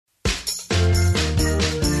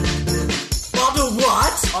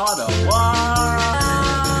Ottawhat.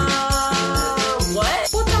 What?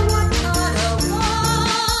 What the what?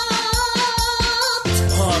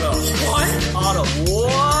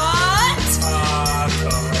 Ottawhat?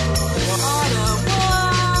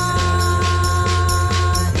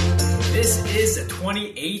 Ottawhat. This is the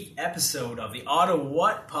 28th episode of the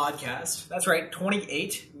Ottawhat podcast. That's right,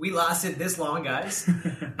 28. We lasted this long, guys.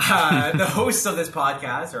 The hosts of this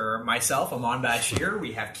podcast are myself, Aman Bashir.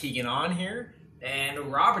 We have Keegan on here, and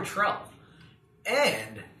Robert Trell.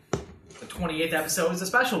 And the 28th episode is a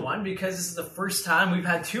special one because this is the first time we've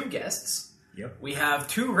had two guests. Yep. We have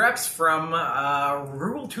two reps from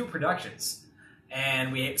Rule2Productions.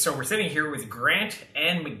 And we're sitting here with Grant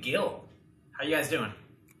and Magill. How you guys doing?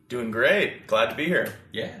 Doing great. Glad to be here.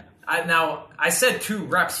 Yeah. I said two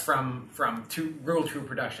reps from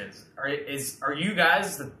Rule2Productions. Are you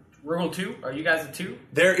guys the Rule2? Are you guys the two?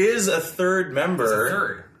 There is a third member. There's a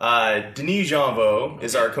third. Denis Janveau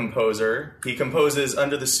is our composer. He composes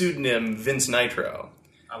under the pseudonym Vince Nitro.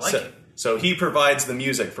 I like it. So he provides the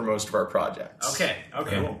music for most of our projects. Okay.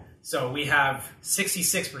 Cool. So we have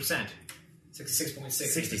 66%. 66.6.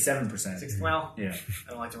 67%. Well, Yeah.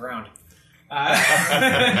 I don't like to round.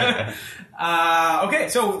 Okay,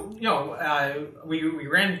 so we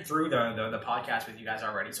ran through the podcast with you guys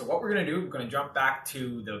already. So what we're gonna do? We're gonna jump back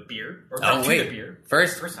to the beer, or jump to the beer.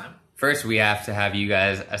 First time. First, we have to have you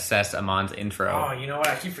guys assess Amon's intro. Oh, you know what?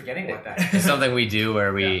 I keep forgetting about that. It's something we do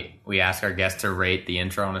where we ask our guests to rate the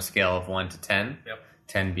intro on a scale of 1 to 10. Yep.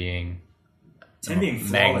 10 being 10 being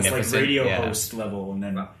flawless, like magnificent, radio yeah. host level, and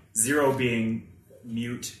then 0 being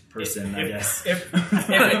mute person, I guess. not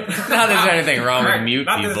that there's anything wrong with mute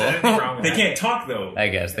people. They can't talk, though. I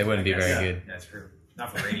guess they wouldn't be very good. That's true.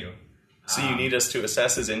 Not for radio. So you need us to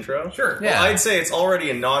assess his intro? Sure. Yeah. Well, I'd say it's already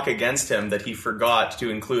a knock against him that he forgot to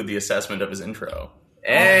include the assessment of his intro.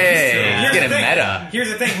 Hey, Here's he's getting the thing. meta. Here's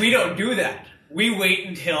the thing. We don't do that. We wait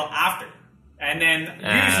until after. And then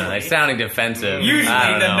usually... Like sounding defensive. Usually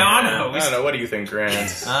I don't the know. I non-host... don't know. What do you think,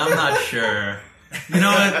 Grant? I'm not sure. You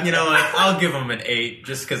know what? I'll give him an 8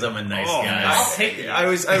 just because I'm a nice guy. I'll take it. I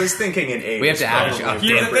was thinking an 8. We have to average up.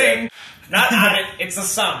 Here's the thing. Not add it. It's a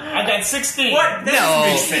sum. I got 16. What? No,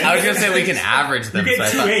 I was going to say we can average them. You get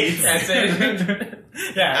so I 2 thought- 8s. That's it.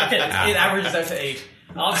 Yeah, okay. It averages out to 8.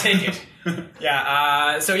 I'll take it.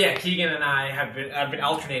 Yeah. So yeah, Keegan and I have been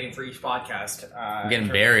alternating for each podcast. I'm getting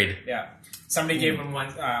buried. Yeah. Somebody gave him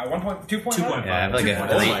 1 point, 2 point. 2.5. Yeah, I have like a 3.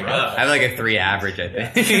 Oh my God. I have like a 3 average, I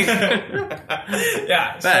think.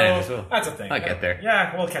 Yeah. So But that's a thing. I'll get there.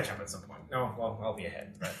 Yeah, we'll catch up at some point. No, well, I'll be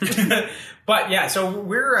ahead. But yeah, so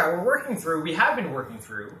we're working through. We have been working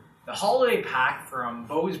through the holiday pack from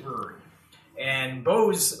Beau's Brewery. And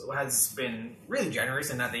Beau's has been really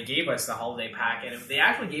generous in that they gave us the holiday pack, and they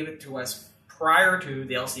actually gave it to us prior to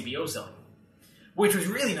the LCBO selling, which was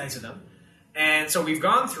really nice of them. And so we've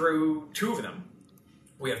gone through 2 of them.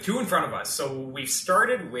 We have 2 in front of us. So we've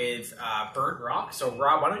started with Burnt Rock. So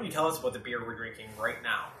Rob, why don't you tell us about the beer we're drinking right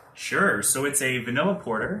now? Sure. So it's a vanilla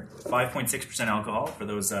porter, 5.6% alcohol for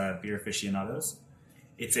those beer aficionados.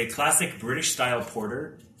 It's a classic British-style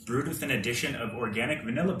porter brewed with an addition of organic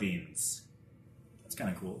vanilla beans. That's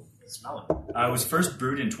kind of cool. Smell it. It was first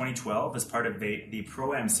brewed in 2012 as part of the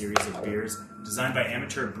Pro-Am series of beers designed by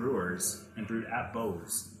amateur brewers and brewed at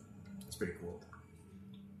Beau's. That's pretty cool.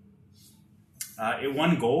 It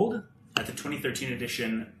won gold at the 2013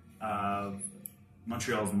 edition of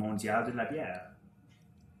Montreal's Mondial de la Bière.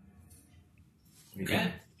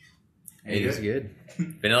 Okay. It is good.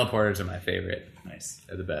 Vanilla porters are my favorite. Nice.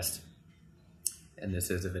 They're the best. And this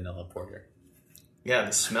is a vanilla porter. Yeah,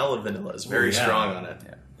 the smell of vanilla is very strong on it.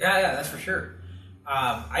 Yeah, that's for sure.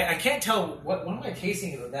 I can't tell what am I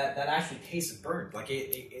tasting that actually tastes burnt. Like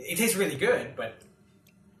it tastes really good, but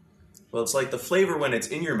Well, it's like the flavor when it's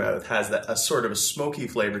in your mouth has a sort of a smoky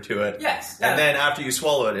flavor to it. yes. And then after you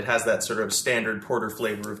swallow it, it has that sort of standard porter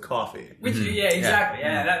flavor of coffee. Which, yeah, exactly.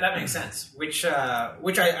 Yeah, that makes sense. Which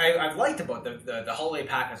I've liked about the holiday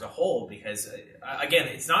pack as a whole because again,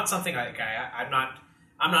 it's not something I'm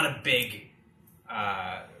not a big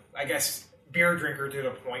I guess beer drinker to the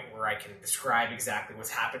point where I can describe exactly what's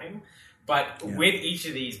happening. But with each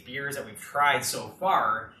of these beers that we've tried so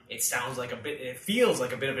far, it feels like a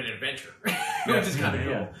bit of an adventure, which is kind of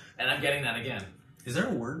cool. And I'm getting that again. Is there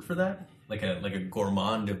a word for that? Like a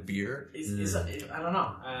gourmand of beer? I don't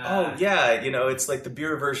know. Oh, yeah, it's like the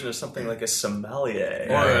beer version of something like a sommelier.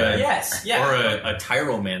 Or Or a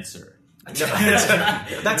tyromancer. No,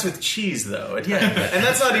 that's with cheese, though. And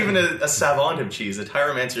that's not even a savant of cheese. A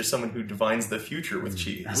tyromancer is someone who divines the future with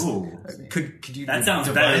cheese. Ooh. Could you? That sounds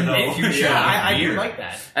divine better, though. the future Yeah, with I do beer? like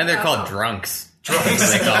that. And they're called drunks.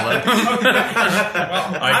 Drunks, they call them.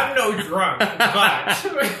 Well, I'm no drunk, but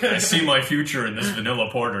I see my future in this vanilla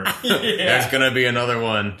porter. There's gonna be another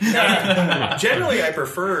one. Generally, I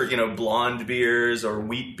prefer, blonde beers or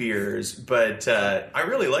wheat beers, but I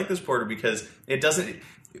really like this porter because it doesn't.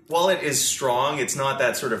 While it is strong, it's not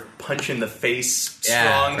that sort of punch in the face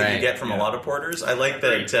strong that you get from a lot of porters. I like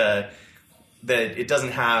that that it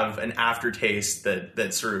doesn't have an aftertaste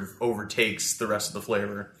that sort of overtakes the rest of the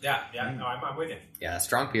flavor. Yeah, no, I'm with you. Yeah,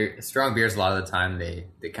 strong beers a lot of the time they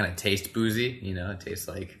kind of taste boozy. It tastes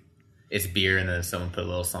like it's beer and then someone put a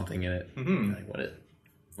little something in it. Mm-hmm. Like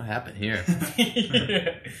what happened here?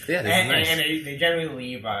 Yeah, and nice. they generally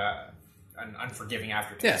leave an unforgiving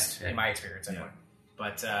aftertaste, in my experience, anyway.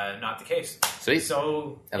 But not the case. Sweet.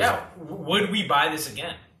 So, would we buy this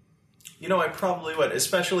again? I probably would,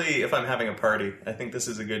 especially if I'm having a party. I think this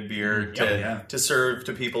is a good beer to serve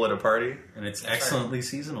to people at a party, and it's excellently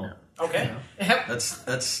seasonal. Okay,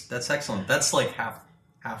 that's excellent. That's like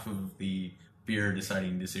half of the beer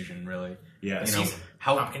deciding decision, really. Yeah,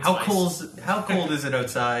 how cold is it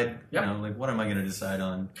outside? Yep. What am I going to decide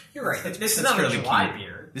on? You're right. This is not a July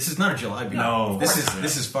beer. This is not a July beer. No, this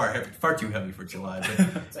is far too heavy for July.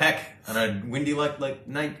 But heck, on a windy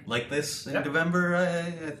night like this in November,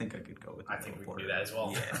 I think I could go with. I think we can do that as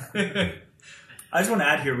well. Yeah. I just want to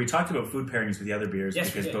add here, we talked about food pairings with the other beers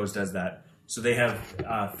because Bose does that. So they have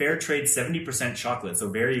fair trade 70% chocolate, so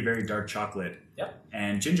very, very dark chocolate,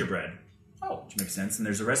 and gingerbread, which makes sense. And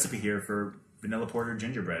there's a recipe here for vanilla porter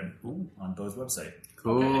gingerbread on Bose website.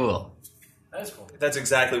 Cool. Okay. That is cool. That's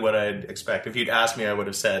exactly what I'd expect. If you'd asked me, I would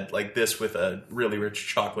have said like this with a really rich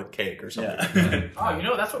chocolate cake or something. Yeah.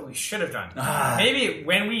 That's what we should have done. Maybe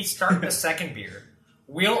when we start the second beer,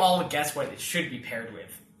 we'll all guess what it should be paired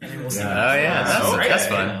with. And then we'll see. Oh, yeah. That's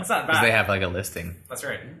fun. That's not bad. Because they have like a listing. That's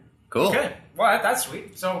right. Cool. Okay. Well, that's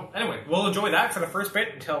sweet. So, anyway, we'll enjoy that for the first bit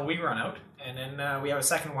until we run out. And then we have a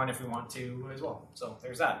second one if we want to as well. So,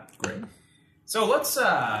 there's that. Great. So, let's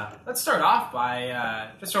start off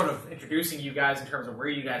by just sort of introducing you guys in terms of where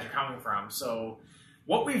you guys are coming from. So,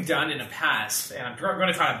 what we've done in the past, and I'm going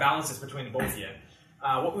to try to balance this between the both of you.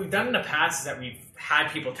 What we've done in the past is that we've had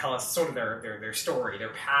people tell us sort of their story,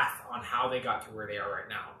 their path on how they got to where they are right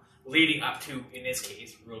now, leading up to, in this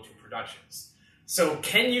case, Rule2Productions. So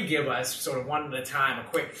can you give us, sort of one at a time, a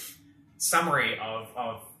quick summary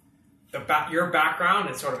of your background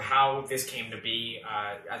and sort of how this came to be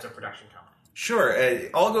as a production company? Sure.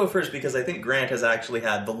 I'll go first because I think Grant has actually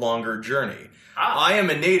had the longer journey. I am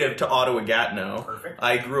a native to Ottawa-Gatineau. Perfect.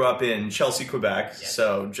 I grew up in Chelsea, Quebec,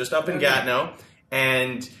 so just up in Gatineau.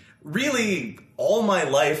 And really, all my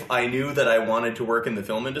life, I knew that I wanted to work in the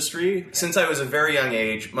film industry. Since I was a very young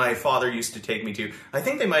age, my father used to take me to, I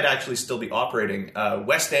think they might actually still be operating,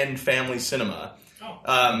 West End Family Cinema.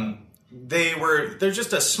 They're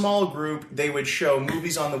just a small group. They would show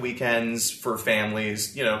movies on the weekends for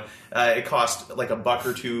families. It cost like $1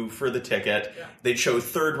 or $2 for the ticket. Yeah. They'd show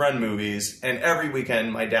third-run movies, and every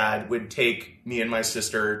weekend my dad would take me and my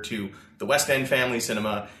sister to the West End Family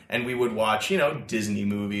Cinema, and we would watch, Disney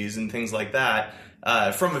movies and things like that.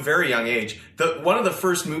 From a very young age. One of the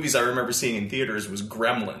first movies I remember seeing in theaters was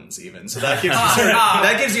Gremlins, even. So that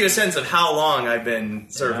gives you a sense of how long I've been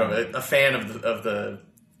sort of a fan of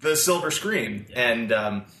the silver screen.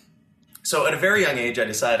 And so at a very young age, I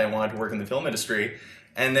decided I wanted to work in the film industry.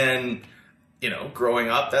 And then, growing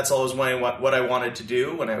up, that's always what I wanted to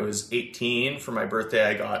do. When I was 18, for my birthday,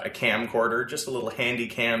 I got a camcorder, just a little handy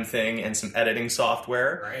cam thing and some editing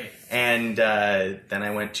software. Right. And then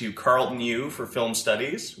I went to Carleton U for film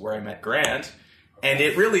studies, where I met Grant. And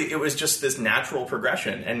it was just this natural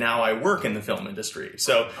progression. And now I work in the film industry.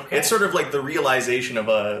 So it's sort of like the realization of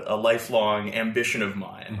a lifelong ambition of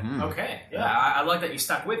mine. Mm-hmm. Okay. Yeah, I like that you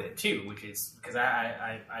stuck with it, too, which is, because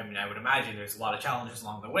I would imagine there's a lot of challenges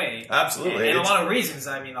along the way. Absolutely. And a lot of reasons.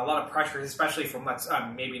 A lot of pressures, especially from,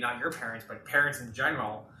 maybe not your parents, but parents in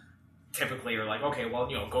general, typically are like, okay, well,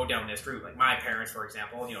 go down this route. Like my parents, for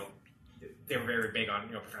example, they were very big on,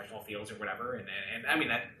 professional fields or whatever. And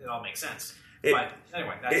that it all makes sense. But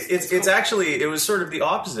anyway, that's cool. It was sort of the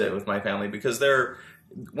opposite with my family because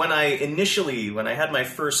when I had my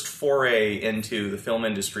first foray into the film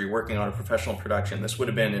industry working on a professional production, this would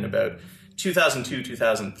have been in about 2002,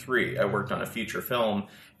 2003, I worked on a feature film,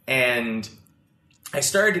 and I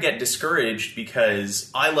started to get discouraged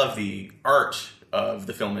because I love the art of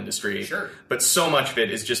the film industry. Sure. But so much of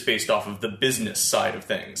it is just based off of the business side of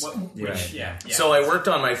things. Yeah. So I worked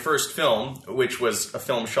on my first film, which was a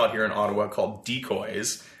film shot here in Ottawa called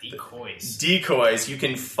Decoys. Decoys. You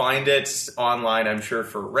can find it online, I'm sure,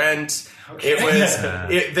 for rent. Okay. It was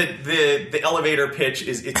the elevator pitch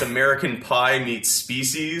is it's American Pie meets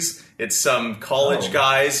Species. It's some college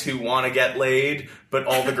guys who want to get laid, but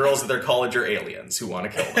all the girls at their college are aliens who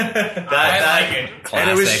want to kill them. I like it. And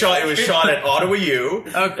it was shot at Ottawa U.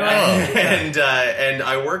 Oh, cool. And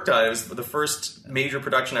I worked on it. It was the first major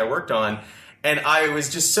production I worked on. And I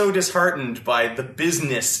was just so disheartened by the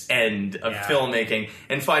business end of filmmaking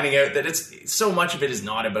and finding out that it's so much of it is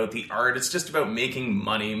not about the art. It's just about making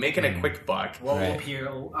money, making a quick buck. What will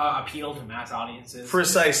appeal to mass audiences.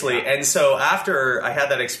 Precisely. Yeah. And so after I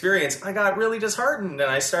had that experience, I got really disheartened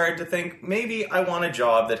and I started to think maybe I want a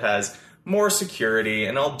job that has more security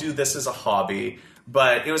and I'll do this as a hobby.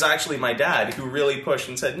 But it was actually my dad who really pushed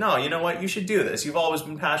and said, no, you know what? You should do this. You've always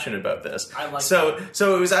been passionate about this. I like So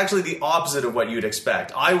it was actually the opposite of what you'd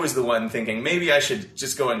expect. I was the one thinking maybe I should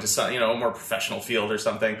just go into some, a more professional field or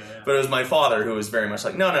something. Yeah. But it was my father who was very much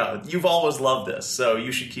like, no, you've always loved this, so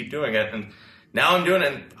you should keep doing it. And now I'm doing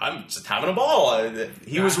it, and I'm just having a ball.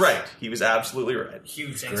 He was right. He was absolutely right.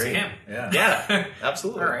 Huge thanks to him. Yeah,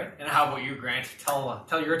 absolutely. All right. And how about you, Grant?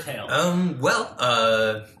 Tell your tale.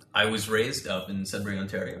 I was raised up in Sudbury,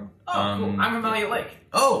 Ontario. Oh, cool. I'm from Elliott Lake.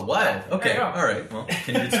 Oh, wow. Okay. All right. Well,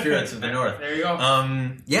 kindred spirits of the north. There you go.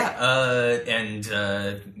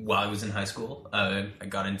 While I was in high school, I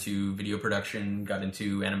got into video production, got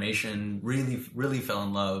into animation, really fell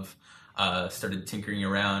in love, started tinkering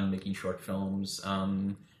around, making short films,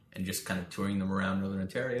 and just kind of touring them around Northern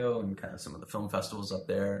Ontario and kind of some of the film festivals up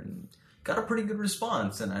there, and got a pretty good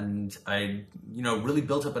response, and I, really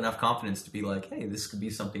built up enough confidence to be like, hey, this could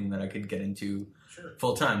be something that I could get into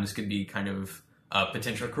full time. This could be kind of a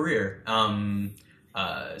potential career.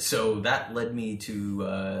 So that led me to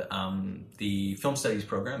the film studies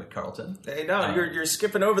program at Carleton. Hey, no, you're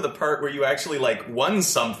skipping over the part where you actually won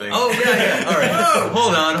something. Oh yeah. All right.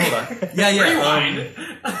 Hold on. Yeah. Rewind.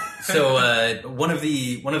 So one of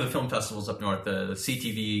the film festivals up north, the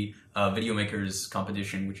CTV Video Makers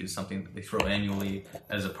Competition, which is something that they throw annually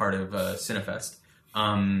as a part of Cinefest,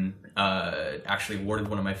 actually awarded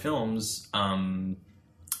one of my films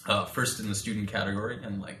first in the student category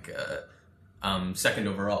and second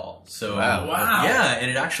overall. So wow. Yeah, and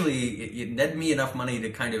it actually it netted me enough money to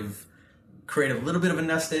kind of create a little bit of a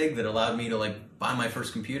nest egg that allowed me to buy my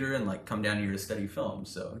first computer and come down here to study film.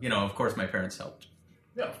 So of course my parents helped.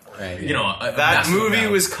 Yeah, of course. Right. That movie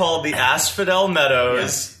was called The Asphodel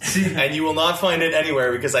Meadows, and you will not find it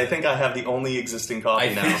anywhere because I think I have the only existing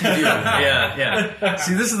copy now. I think you do. Yeah.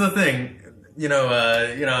 See, this is the thing.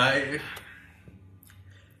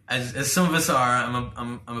 As some of us are,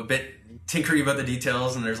 I'm a bit tinkery about the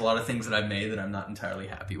details, and there's a lot of things that I've made that I'm not entirely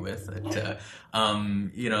happy with. That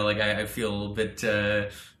I feel a bit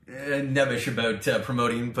nebbish about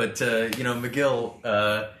promoting, but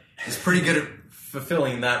Magill is pretty good at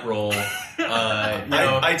fulfilling that role.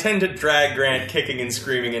 I tend to drag Grant kicking and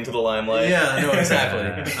screaming into the limelight. Yeah, no, exactly.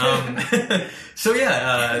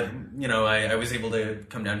 I was able to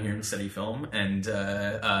come down here and study film, and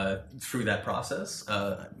through that process,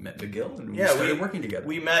 I met Magill, and we started working together.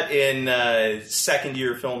 We met in second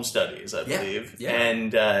year film studies, I believe. Yeah.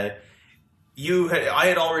 And I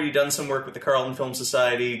had already done some work with the Carleton Film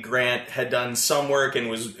Society. Grant had done some work and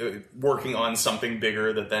was working on something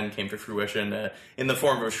bigger that then came to fruition in the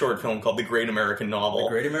form of a short film called The Great American Novel. The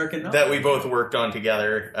Great American Novel. That we both worked on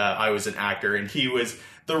together. I was an actor and he was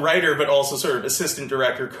the writer, but also sort of assistant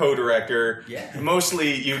director, co-director. Yeah.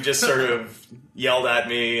 Mostly you just sort of yelled at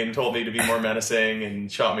me and told me to be more menacing and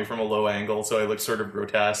shot me from a low angle so I looked sort of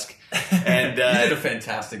grotesque. And you did a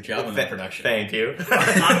fantastic job in that production. Thank you.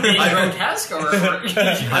 I'm being grotesque, or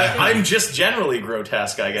I'm just generally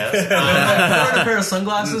grotesque, I guess. I'm wearing a pair of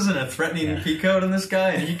sunglasses and a threatening peacoat on this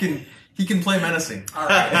guy, and he can play menacing. all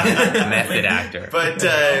right. Method actor. But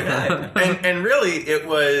and really, it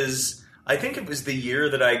was. I think it was the year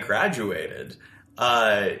that I graduated.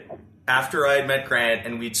 After I had met Grant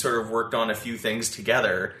and we'd sort of worked on a few things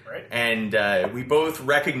together, right. And we both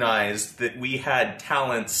recognized that we had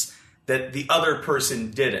talents that the other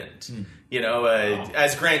person didn't.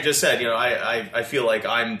 As Grant just said, I feel like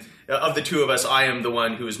of the two of us, I am the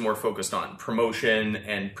one who is more focused on promotion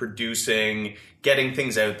and producing, getting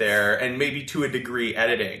things out there, and maybe to a degree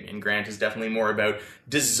editing. And Grant is definitely more about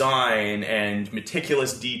design and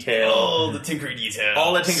meticulous detail. All the tinkery details.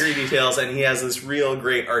 All the tinkery details, and he has this real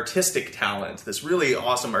great artistic talent, this really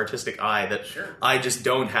awesome artistic eye that I just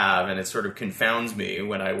don't have, and it sort of confounds me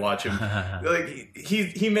when I watch him. Like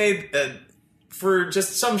he made... for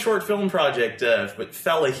just some short film project, with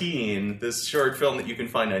Fellaheen, this short film that you can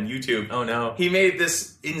find on YouTube. Oh no. He made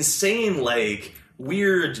this insane,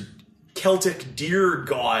 weird Celtic deer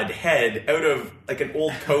god head out of an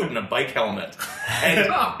old coat and a bike helmet.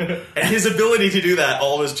 And his ability to do that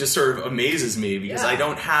always just sort of amazes me because I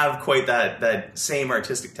don't have quite that same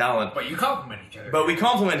artistic talent. But you complement each other. But we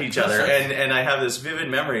complement each other, and I have this vivid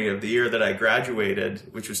memory of the year that I graduated,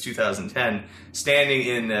 which was 2010, standing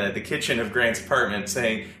in the kitchen of Grant's apartment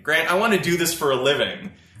saying, "Grant, I want to do this for a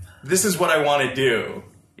living. This is what I want to do.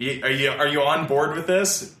 Are you on board with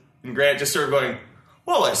this?" And Grant just sort of going,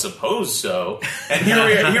 "Well, I suppose so." And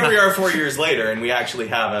here we are 4 years later, and we actually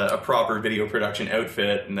have a proper video production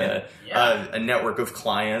outfit and a network of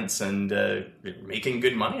clients, and making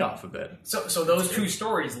good money off of it. So those two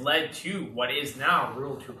stories led to what is now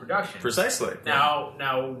Rule2Productions. Precisely. Now,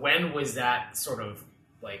 when was that sort of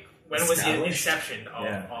when was the inception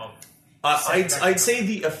of I'd say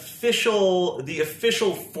the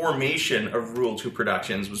official formation of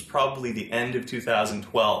Rule2Productions was probably the end of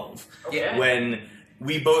 2012, when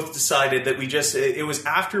we both decided that it was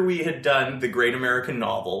after we had done The Great American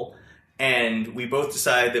Novel, and we both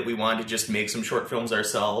decided that we wanted to just make some short films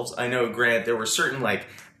ourselves. I know, Grant, there were certain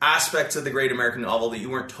aspects of The Great American Novel that you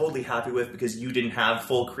weren't totally happy with because you didn't have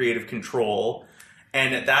full creative control.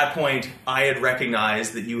 And at that point, I had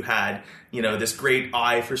recognized that you had, this great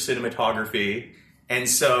eye for cinematography. And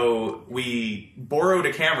so we borrowed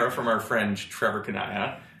a camera from our friend Trevor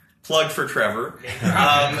Kanaya. Plug for Trevor.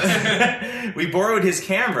 We borrowed his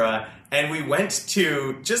camera, and we went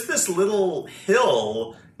to just this little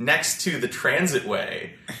hill next to the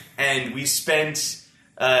transitway. And we spent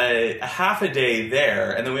a half a day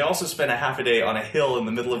there, and then we also spent a half a day on a hill in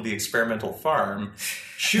the middle of the experimental farm,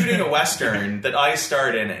 shooting a Western that I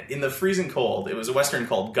starred in the freezing cold. It was a Western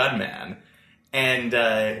called Gunman. And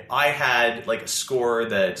I had a score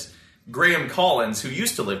that Graham Collins, who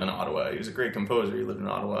used to live in Ottawa, he was a great composer, he lived in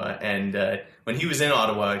Ottawa, and when he was in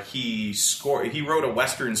Ottawa, he wrote a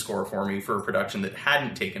Western score for me for a production that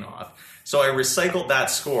hadn't taken off. So I recycled that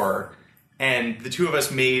score, and the two of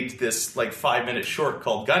us made this 5-minute short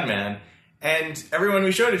called Gunman, and everyone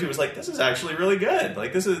we showed it to was like, "This is actually really good.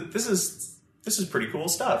 This is pretty cool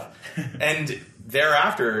stuff." And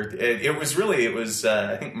thereafter, it was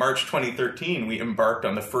I think March 2013, we embarked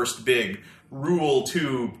on the first big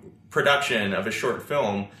Rule2 production of a short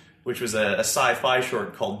film, which was a sci-fi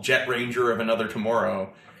short called Jet Ranger of Another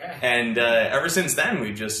Tomorrow. Okay. And ever since then,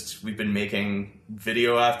 we've been making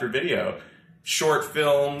video after video, short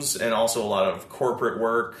films, and also a lot of corporate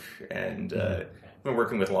work, and been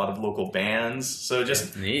working with a lot of local bands. So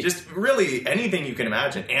just really anything you can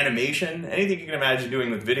imagine, animation, anything you can imagine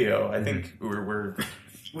doing with video. I think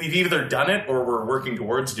we've either done it or we're working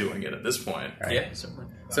towards doing it at this point. Right. Yeah.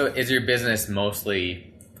 So is your business mostly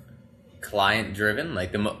client driven?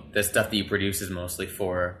 The stuff that you produce is mostly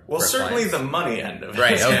for certainly clients? The money end of it.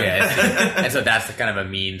 Right, okay. And so that's kind of a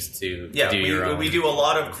means to do your own. We do a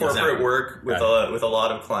lot of corporate work with a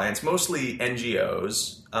lot of clients, mostly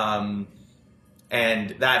NGOs, and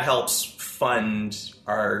that helps fund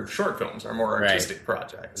our short films, our more artistic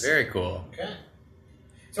projects. Very cool. Okay.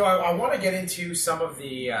 So I want to get into some of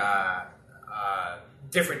the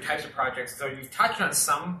different types of projects. So you've touched on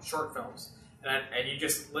some short films, and you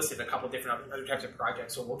just listed a couple different other types of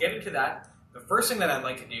projects. So we'll get into that. The first thing that I'd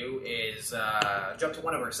like to do is jump to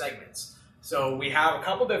one of our segments. So we have a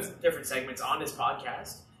couple of different segments on this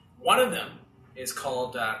podcast. One of them is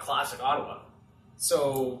called Classic Ottawa.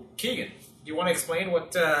 So, Keegan, do you want to explain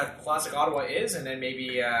what Classic Ottawa is, and then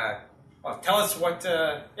maybe tell us what,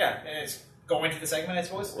 and it's go into the segment, I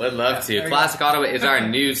suppose? Would love to. Classic Ottawa is our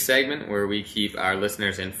news segment where we keep our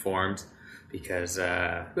listeners informed because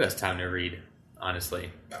who has time to read,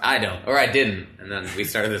 honestly? I don't, or I didn't. And then we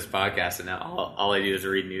started this podcast, and now all I do is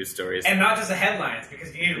read news stories. And not just the headlines,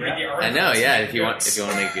 because you need to read the articles. I know, yeah, if you want to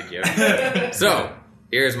make a good joke. So,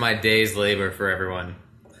 here's my day's labor for everyone.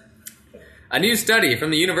 A new study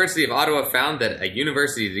from the University of Ottawa found that a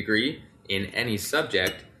university degree in any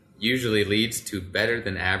subject usually leads to better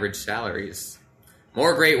than average salaries.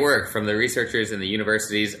 More great work from the researchers in the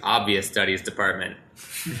university's Obvious Studies Department.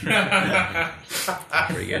 Pretty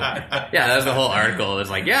good. Yeah, that was the whole article. It was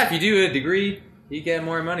like, yeah, if you do a degree, you get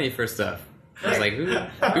more money for stuff. I was like,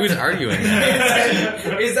 who's arguing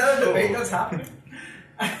that? Is that a debate that's happening?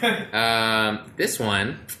 This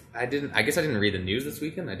one, I guess I didn't read the news this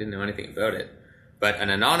weekend. I didn't know anything about it. But an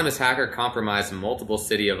anonymous hacker compromised multiple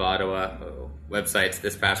City of Ottawa websites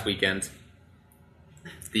this past weekend.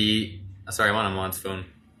 Sorry, I'm on Juan's phone.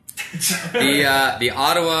 The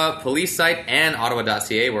Ottawa police site and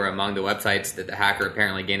Ottawa.ca were among the websites that the hacker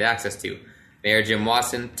apparently gained access to. Mayor Jim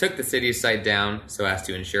Watson took the city's site down so as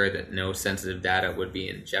to ensure that no sensitive data would be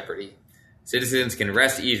in jeopardy. Citizens can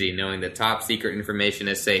rest easy knowing that top secret information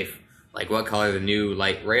is safe, like what color the new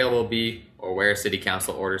light rail will be or where city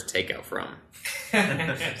council orders takeout from.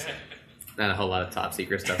 Not a whole lot of top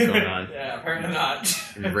secret stuff going on. Yeah, apparently not.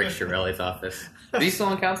 In Rick Chiarelli's office. Is he still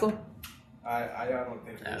on council? I don't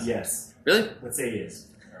think so. Yes. Really? Let's say he is.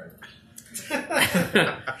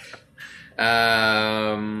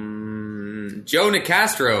 Joe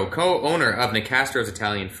Nicastro, co-owner of Nicastro's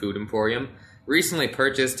Italian Food Emporium, recently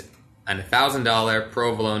purchased a $1,000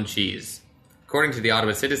 provolone cheese. According to the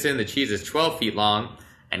Ottawa Citizen, the cheese is 12 feet long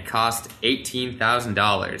and cost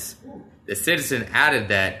 $18,000. The Citizen added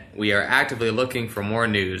that we are actively looking for more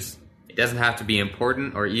news. It doesn't have to be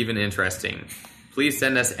important or even interesting. Please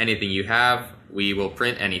send us anything you have. We will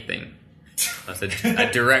print anything. That's a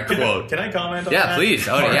direct quote. Can I comment on that? Yeah, please.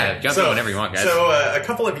 Oh, yeah. Jump in whenever you want, guys. So a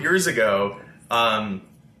couple of years ago,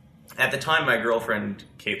 at the time, my girlfriend,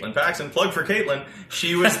 Caitlin Paxson, plug for Caitlin,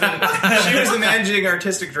 she was the managing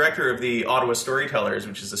artistic director of the Ottawa Storytellers,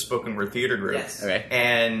 which is a spoken word theater group. Yes. Okay.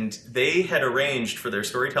 And they had arranged for their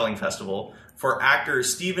storytelling festival for actor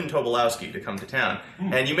Stephen Tobolowsky to come to town.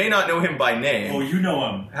 And you may not know him by name. Oh, you know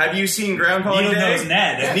him. Have you seen Groundhog Day? Needle-Nose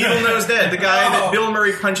Ned. Needle-Nose Ned, the guy that Bill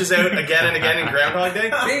Murray punches out again and again in Groundhog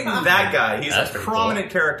Day. That guy. He's That's a pretty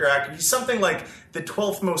prominent character actor. He's something like the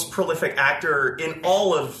 12th most prolific actor in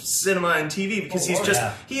all of cinema and TV because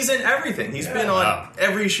he's in everything. He's been on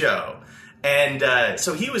every show. And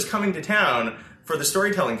so he was coming to town for the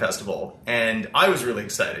Storytelling Festival. And I was really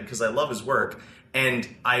excited because I love his work. And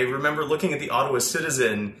I remember looking at the Ottawa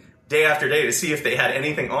Citizen day after day to see if they had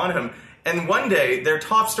anything on him. And one day, their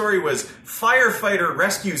top story was, firefighter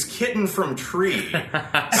rescues kitten from tree. So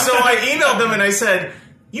I emailed them and I said,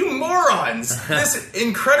 you morons! This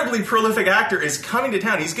incredibly prolific actor is coming to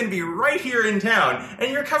town. He's going to be right here in town. And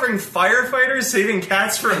you're covering firefighters saving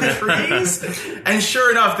cats from trees? And sure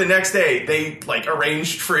enough, the next day, they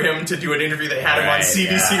arranged for him to do an interview. They had him on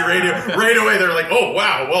CBC radio. Right away, they're like, oh,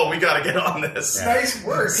 wow, well, we got to get on this. Yeah. Nice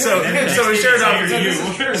work. So sure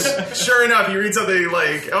enough, you read something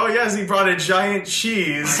like, oh, yes, he brought a giant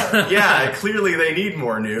cheese. Yeah, clearly they need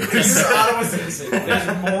more news. Ottawa Citizen.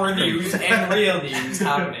 There's more news and real news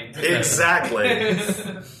happening. Exactly.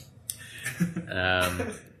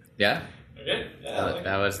 Yeah. Okay.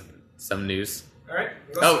 That was some news. All right.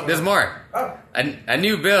 Oh, there's more. Oh. A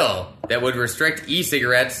new bill that would restrict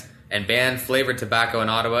e-cigarettes and ban flavored tobacco in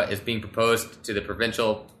Ottawa is being proposed to the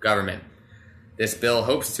provincial government. This bill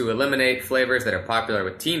hopes to eliminate flavors that are popular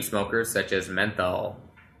with teen smokers, such as menthol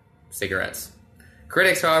cigarettes.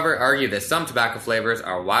 Critics, however, argue that some tobacco flavors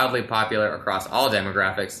are wildly popular across all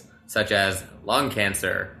demographics, such as lung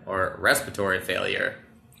cancer or respiratory failure.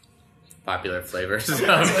 Popular flavors of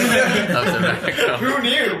tobacco. Who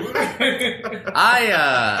knew?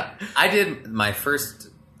 I did my first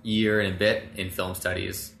year and a bit in film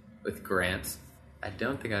studies with Grant. I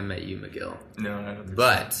don't think I met you, Magill. No, I don't think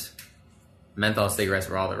But menthol cigarettes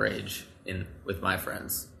were all the rage with my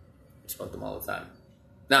friends. I smoked them all the time.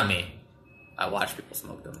 Not me. I watched people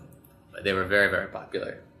smoke them. But they were very, very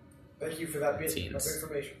popular. Thank you for that bit Teens. of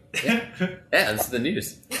information. Yeah, this is the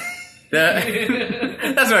news.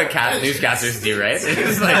 That's what newscasters do, right?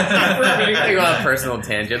 It's they go on personal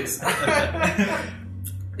tangents.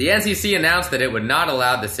 The NCC announced that it would not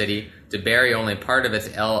allow the city to bury only part of its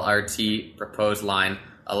LRT proposed line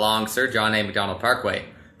along Sir John A. Macdonald Parkway,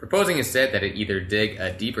 proposing instead that it either dig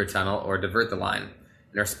a deeper tunnel or divert the line.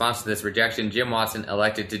 In response to this rejection, Jim Watson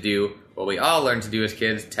elected to do what we all learned to do as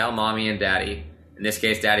kids, tell mommy and daddy. In this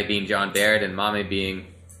case, daddy being John Baird and mommy being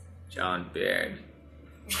John Baird.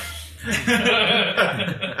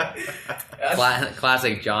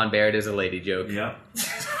 Classic John Baird is a lady joke. Yep.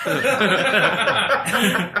 And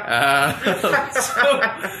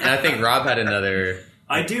I think Rob had another.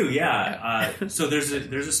 I do, yeah. So there's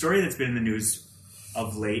a story that's been in the news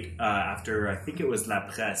of late after I think it was La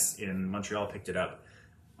Presse in Montreal picked it up.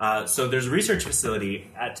 So there's a research facility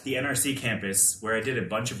at the NRC campus where I did a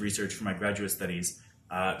bunch of research for my graduate studies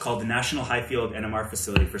called the National Highfield NMR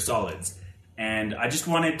Facility for Solids. And I just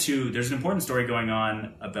wanted to, there's an important story going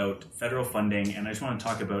on about federal funding, and I just want to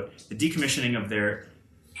talk about the decommissioning of their,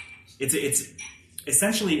 it's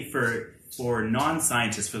essentially for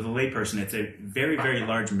non-scientists, for the layperson, it's a very, very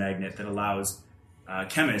large magnet that allows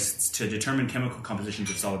chemists to determine chemical compositions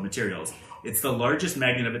of solid materials. It's the largest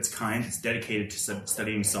magnet of its kind. It's dedicated to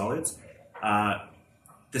studying solids.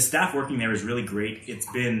 The staff working there is really great. It's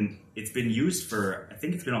been used for, I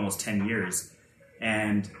think it's been almost 10 years.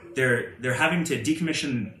 And they're having to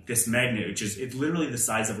decommission this magnet, which is it's literally the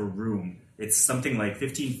size of a room. It's something like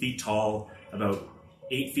 15 feet tall, about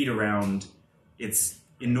 8 feet around. It's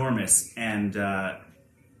enormous, and the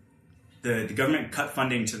government cut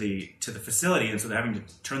funding to the facility, and so they're having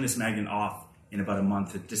to turn this magnet off in about a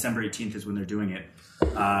month. December 18th is when they're doing it,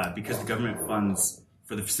 because the government funds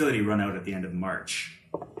for the facility run out at the end of March.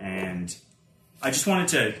 And I just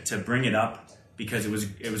wanted to bring it up because it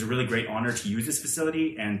was a really great honor to use this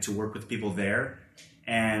facility and to work with people there.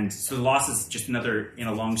 And so the loss is just another in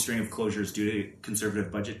a long string of closures due to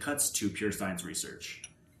conservative budget cuts to pure science research.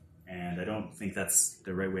 And I don't think that's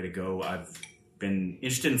the right way to go. I've been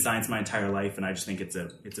interested in science my entire life, and I just think it's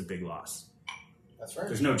a big loss. That's right.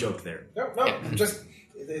 There's no joke there. No, just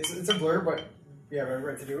it's a blur, but we have every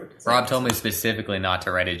right to do it. Rob told me specifically not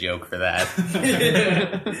to write a joke for that.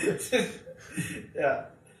 Yeah.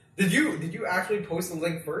 Did you actually post the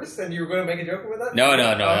link first, and you were going to make a joke with that? No.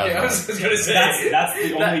 Okay, I was going to say that's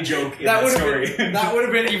the only joke in that story. That would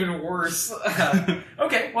have been even worse.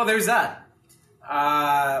 Okay, well, there's that.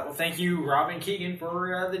 Well, thank you, Rob and Keegan,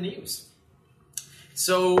 for the news.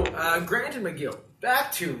 So, Grant and Magill,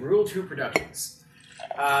 back to Rule2Productions.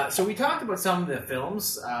 So we talked about some of the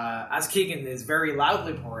films, as Keegan is very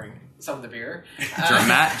loudly pouring some of the beer.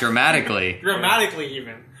 Dramatically. Dramatically,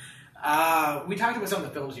 even. We talked about some of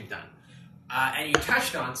the films you've done. And you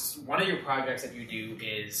touched on one of your projects that you do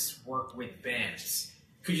is work with bands.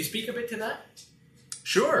 Could you speak a bit to that?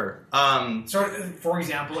 Sure. So, for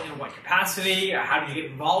example, in what capacity? How did you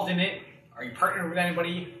get involved in it? Are you partnered with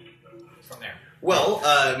anybody? From there. Well,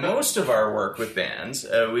 most of our work with bands,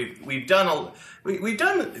 we've done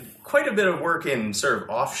quite a bit of work in sort of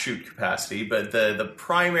offshoot capacity, but the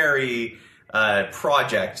primary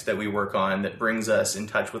project that we work on that brings us in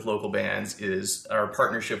touch with local bands is our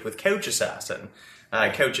partnership with Couch Assassin.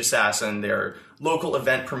 Couch Assassin, they're local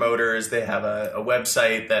event promoters. They have a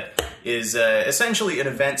website that is essentially an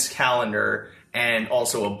events calendar and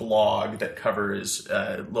also a blog that covers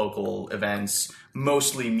local events,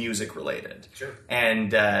 mostly music related. Sure.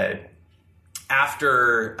 And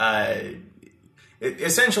after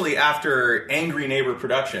Angry Neighbor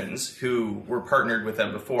Productions, who were partnered with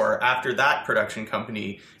them before, after that production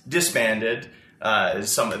company disbanded,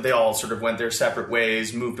 they all sort of went their separate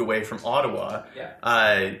ways, moved away from Ottawa.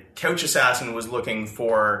 Yeah. Couch Assassin was looking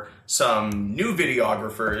for some new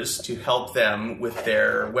videographers to help them with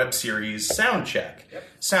their web series Soundcheck. Yep.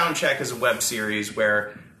 Soundcheck is a web series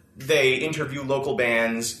where they interview local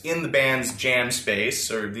bands in the band's jam space,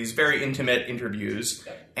 or these very intimate interviews.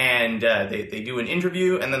 Yep. And they do an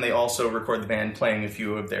interview, and then they also record the band playing a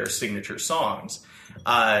few of their signature songs.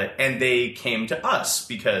 And they came to us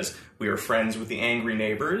because we were friends with the Angry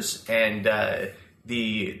Neighbors, and one of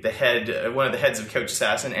the heads of Couch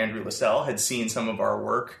Assassin, Andrew LaSalle, had seen some of our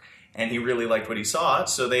work, and he really liked what he saw,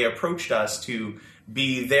 so they approached us to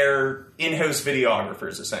be their in-house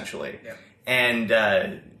videographers, essentially. Yeah. And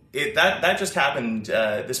that just happened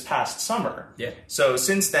this past summer. Yeah. So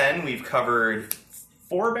since then, we've covered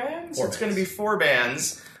 4 bands? It's going to be 4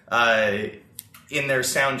 bands in their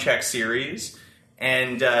Soundcheck series.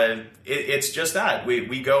 And it's just that.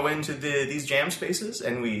 We go into these jam spaces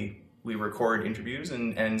and we record interviews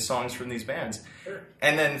and songs from these bands. Sure.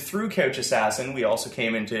 And then through Couch Assassin, we also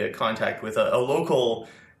came into contact with a local...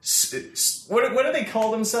 What do they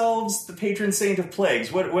call themselves? The patron saint of plagues.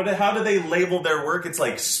 How do they label their work? It's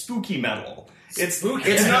like spooky metal. It's spooky.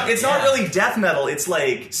 It's not really death metal. It's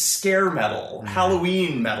like scare metal,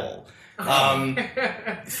 Halloween metal.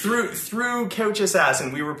 Through Couch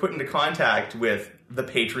Assassin, we were put into contact with the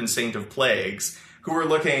patron saint of plagues, who were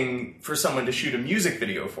looking for someone to shoot a music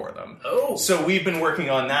video for them. Oh. So we've been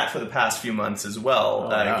working on that for the past few months as well,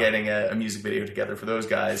 wow. getting a music video together for those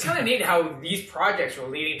guys. It's kind of neat how these projects are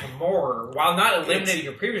leading to more, while not eliminating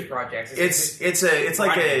your previous projects. It's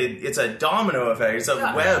a domino effect. It's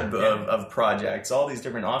a web of projects, all these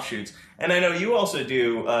different offshoots. And I know you also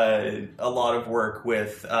do a lot of work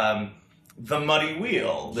with the Muddy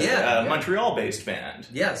Wheel, the Montreal-based band.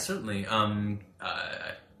 Yeah, certainly.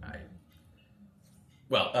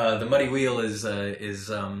 The Muddy Wheel is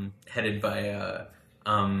headed by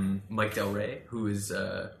Mike Del Rey, who is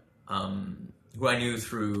who I knew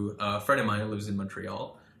through a friend of mine who lives in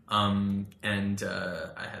Montreal. And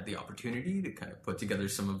I had the opportunity to kind of put together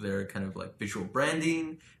some of their kind of like visual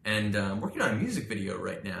branding, and I'm working on a music video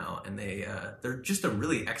right now, and they're just a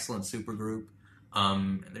really excellent super group,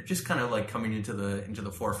 and they're just kind of like coming into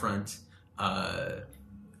the forefront. It's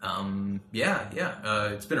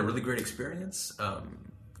been a really great experience.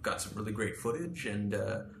 Got some really great footage, and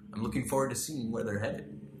I'm looking forward to seeing where they're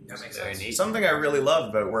headed. That makes sense. Something I really love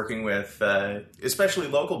about working with, especially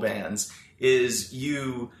local bands, is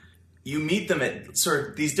you meet them at sort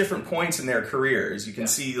of these different points in their careers. You can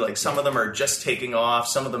see like some of them are just taking off,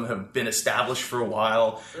 some of them have been established for a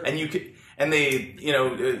while, and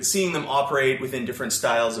they seeing them operate within different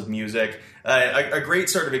styles of music. A great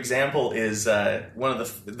sort of example is one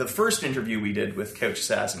of the first interview we did with Couch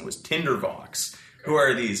Assassin was Tinderbox, who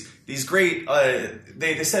are these great.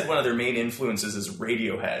 They said one of their main influences is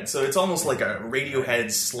Radiohead, so it's almost like a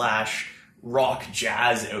Radiohead / rock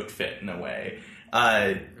jazz outfit in a way.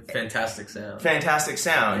 Fantastic sound.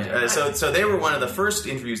 Yeah. So they were one of the first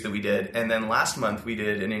interviews that we did, and then last month we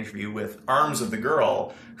did an interview with Arms of the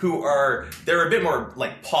Girl, they're a bit more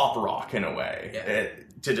like pop rock in a way. Yeah.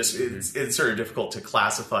 It's sort of difficult to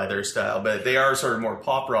classify their style, but they are sort of more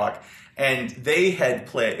pop rock. And they had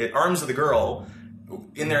played Arms of the Girl.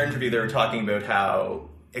 In their interview, they were talking about how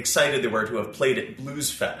excited they were to have played at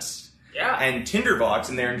Blues Fest. Yeah. And Tinderbox,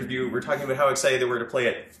 in their interview, were talking about how excited they were to play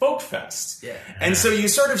at Folk Fest. Yeah. And so you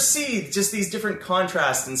sort of see just these different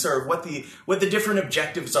contrasts and sort of what the different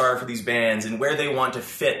objectives are for these bands and where they want to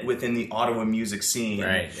fit within the Ottawa music scene.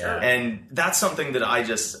 Right. Yeah. And that's something that I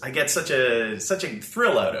get such a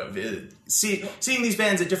thrill out of. Seeing these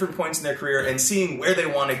bands at different points in their career and seeing where they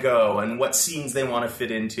want to go and what scenes they want to fit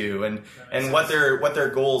into and what their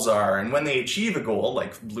goals are, and when they achieve a goal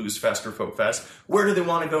like Blues Fest or Folk Fest, where do they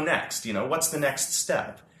want to go next? What's the next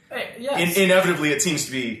step? Hey, yes. Inevitably, it seems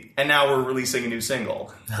to be, and now we're releasing a new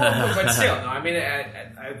single. But still, no. I mean,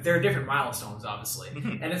 there are different milestones, obviously,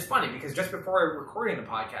 and it's funny because just before recording the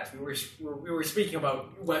podcast, we were speaking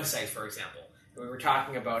about websites, for example. We were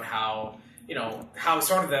talking about how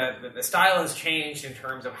sort of the style has changed in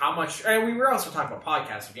terms of how much. And we were also talking about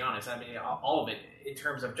podcasts, to be honest. I mean, all of it in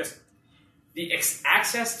terms of just the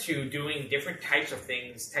access to doing different types of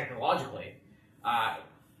things technologically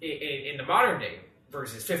in the modern day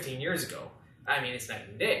versus 15 years ago. I mean, it's night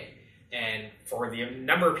and day. And for the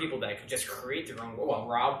number of people that could just create their own, well,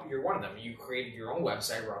 Rob, you're one of them. You created your own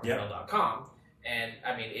website, robcanell.com. And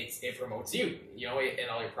I mean, it promotes you, in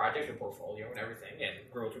all your projects, your portfolio, and everything. And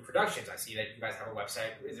Rule2Productions, I see that you guys have a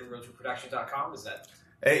website. Is it Rule2Productions.com? Is that?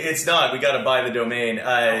 It's not. We got to buy the domain.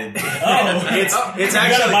 It's it's you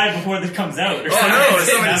actually gotta buy it before this comes out. Oh no!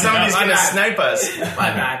 Somebody's going to snipe us. My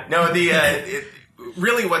bad. No,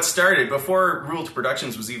 really what started before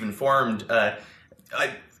Rule2Productions was even formed.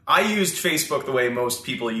 I used Facebook the way most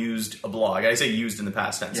people used a blog. I say used in the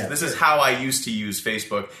past tense. Yeah, this is how I used to use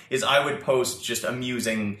Facebook, is I would post just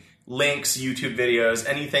amusing links, YouTube videos,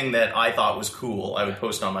 anything that I thought was cool, I would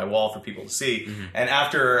post on my wall for people to see. Mm-hmm. And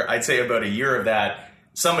after, I'd say about a year of that,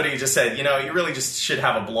 somebody just said, you really just should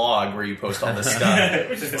have a blog where you post all this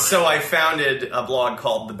stuff. So I founded a blog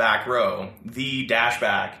called The Back Row,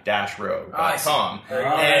 the-back-row.com.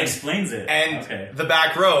 That explains it. And The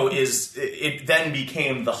Back Row it then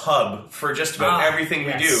became the hub for just about everything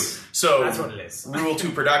we do. So that's what it is.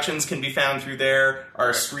 Rule2Productions can be found through there.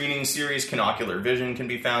 Our screening series, Canocular Vision, can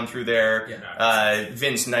be found through there. Yeah.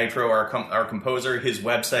 Vince Nitro, our composer, his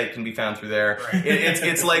website can be found through there. Right.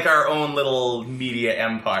 It's like our own little media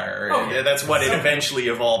empire. Okay. That's what it eventually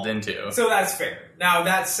evolved into. So that's fair. Now,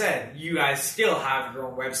 that said, you guys still have your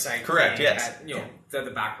own website. Correct, yes. At,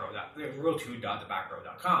 the backrow,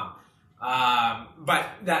 rule2.thebackkrow.com. But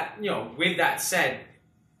that, with that said,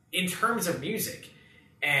 in terms of music,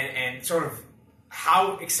 and sort of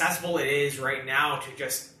how accessible it is right now to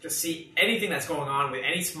just see anything that's going on with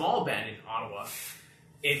any small band in Ottawa,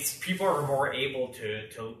 people are more able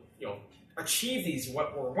to achieve these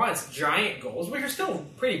what were once giant goals, which are still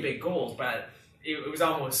pretty big goals, but it was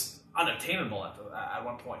almost unobtainable at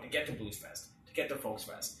one point to get to Blues Fest, to get to Folks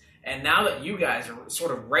Fest. And now that you guys are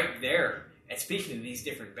sort of right there and speaking to these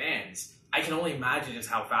different bands, I can only imagine just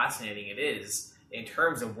how fascinating it is in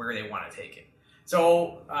terms of where they want to take it.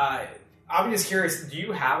 So, I'm just curious, do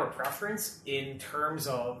you have a preference in terms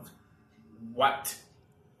of what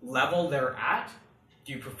level they're at?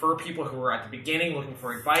 Do you prefer people who are at the beginning looking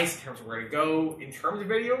for advice in terms of where to go in terms of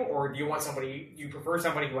video? Or do you prefer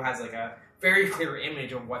somebody who has like a very clear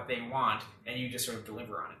image of what they want and you just sort of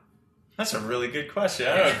deliver on it? That's a really good question.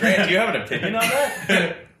 I don't know, Grant, do you have an opinion on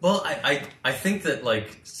that? Well, I think that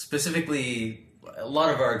like specifically a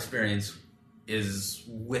lot of our experience is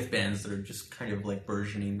with bands that are just kind of like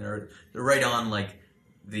burgeoning. They're right on like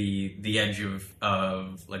the edge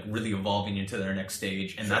of like really evolving into their next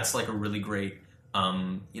stage, and that's like a really great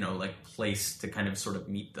like place to kind of sort of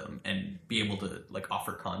meet them and be able to like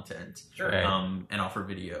offer content, Sure. and offer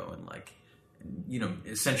video and like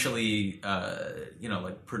essentially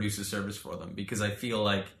like produce a service for them, because I feel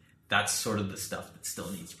like that's sort of the stuff that still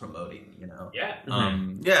needs promoting, Yeah.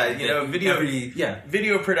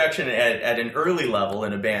 Video production at an early level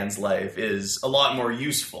in a band's life is a lot more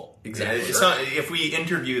useful. Exactly. It's not, if we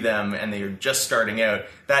interview them and they're just starting out,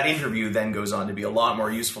 that interview then goes on to be a lot more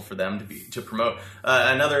useful for them to promote.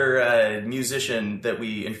 Another musician that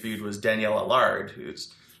we interviewed was Danielle Allard,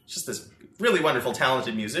 who's just this really wonderful,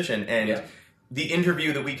 talented musician, and the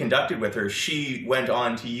interview that we conducted with her, she went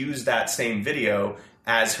on to use that same video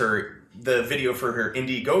as the video for her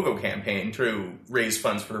Indiegogo campaign to raise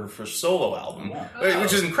funds for her solo album,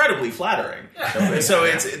 which is incredibly flattering. So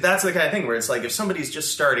that's the kind of thing where it's like, if somebody's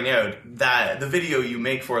just starting out, that the video you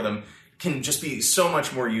make for them can just be so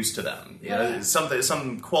much more use to them.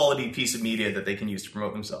 Some quality piece of media that they can use to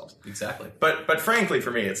promote themselves. Exactly. But frankly,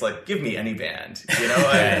 for me, it's like, give me any band.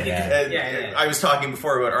 I was talking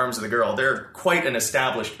before about Arms of the Girl. They're quite an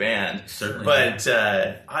established band. Certainly. But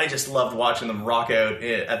I just loved watching them rock out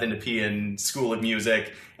at the Nepean School of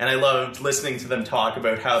Music. And I loved listening to them talk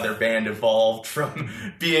about how their band evolved from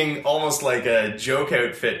being almost like a joke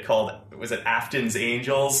outfit called, was it Afton's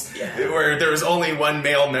Angels? Yeah. Where there was only one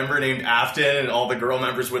male member named Afton, and all the girl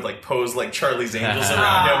members would like pose like Charlie's Angels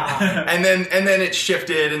around him. And then it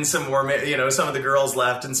shifted, and some more, some of the girls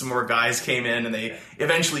left, and some more guys came in, and they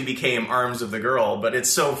eventually became Arms of the Girl. But it's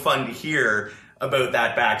so fun to hear about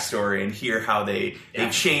that backstory and hear how they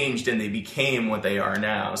changed and they became what they are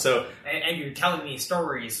now. So and you're telling me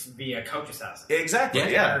stories via Coach Assassin.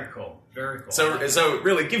 Exactly. Yeah. Very cool. Very cool. So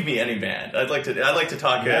really, give me any band. I'd like to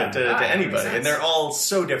talk to anybody, and they're all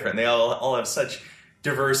so different. They all have such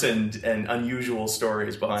diverse and unusual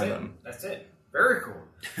stories behind them. That's it. Very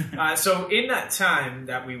cool. So in that time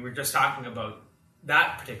that we were just talking about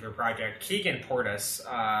that particular project, Keegan poured us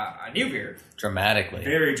a new beer. Dramatically.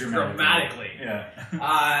 Very dramatically.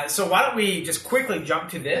 Yeah. So why don't we just quickly jump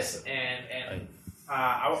to this, and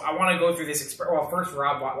I want to go through this. Well, first,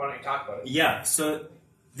 Rob, why don't you talk about it? Yeah, so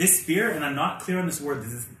this beer, and I'm not clear on this word,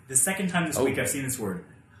 this is the second time this week I've seen this word.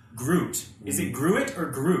 Groot. Is it Gruit or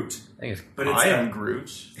Groot? I think it's... But it's I am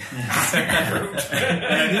Groot. And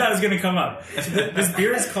I knew that was going to come up. So this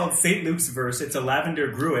beer is called St. Luke's Verse. It's a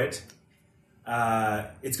lavender Gruit.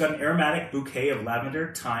 It's got an aromatic bouquet of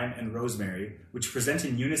lavender, thyme, and rosemary, which present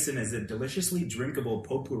in unison as a deliciously drinkable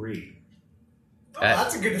potpourri.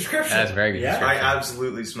 That's a good description. That's a very good description. I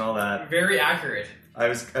absolutely smell that. Very accurate. I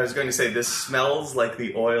was going to say, this smells like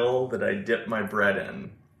the oil that I dip my bread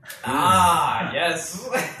in. Yes.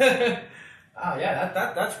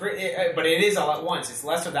 That's great. But it is all at once. It's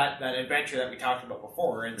less of that adventure that we talked about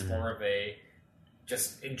before. It's more of a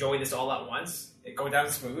just enjoy this all at once. It go down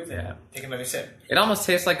smooth and take another sip. It almost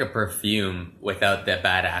tastes like a perfume without that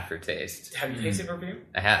bad aftertaste. Have you tasted perfume?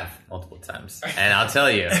 I have multiple times, and I'll tell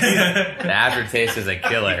you, the aftertaste is a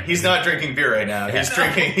killer. He's not drinking beer right now. He's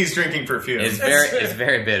drinking perfume. It's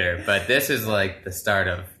very bitter, but this is like the start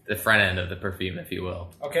of the front end of the perfume, if you will.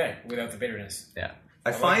 Okay, without the bitterness. Yeah.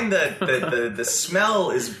 I find that the smell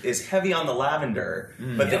is heavy on the lavender,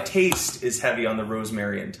 but the taste is heavy on the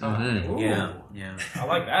rosemary and thyme. Ooh. Yeah. I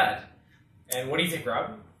like that. And what do you think,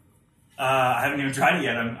 Rob? I haven't even tried it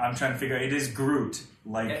yet. I'm trying to figure out. It is Groot,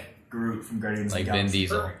 like Groot from Guardians Like of the Vin Galaxy.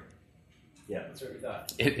 Diesel. Perfect. Yeah. That's what we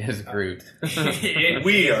thought. It is Groot.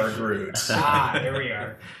 We are Groot. Here we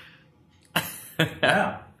are.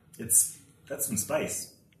 Yeah. That's some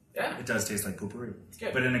spice. Yeah. It does taste like potpourri,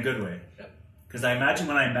 good. but in a good way. Yeah. Because I imagine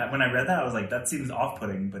when I read that, I was like, that seems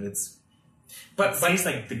off-putting, but it tastes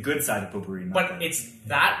like the good side of potpourri. But it's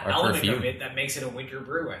that Or element perfume. of it that makes it a winter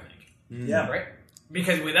brew, I think. Yeah. Right?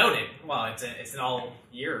 Because without it, well, it's an all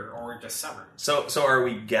year or just summer. So are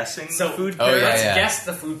we guessing the food Oh, pairings? yeah, Let's yeah. guess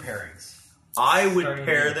the food pairings. I would Starting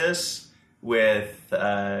pair with- this with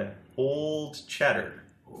Old Cheddar.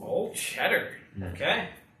 Old cheddar. Okay.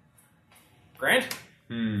 Grant?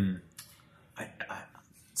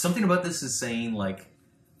 Something about this is saying like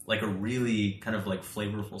a really kind of like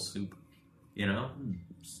flavorful soup, like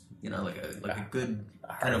a good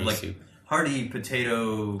kind of hearty like soup. hearty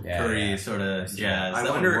potato curry sort of jazz. I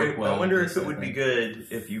That would work well wonder with if this, it would I be think. good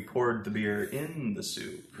if you poured the beer in the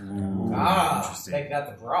soup. Interesting. Make that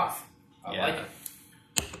the broth. I Yeah. like it.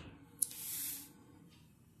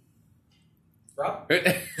 Rob?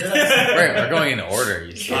 We're going in order.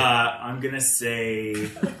 You see. I'm going to say...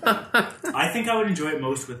 I think I would enjoy it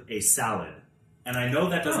most with a salad. And I know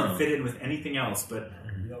that doesn't fit in with anything else, but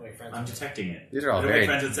You don't make friends I'm with detecting it. These are all You don't make very.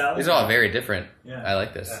 friends with salad? These are all very different. Yeah. I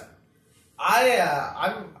like this.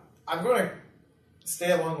 Yeah. I'm going to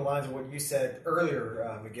stay along the lines of what you said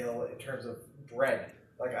earlier, Magill, in terms of bread.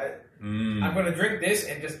 Like I'm going to drink this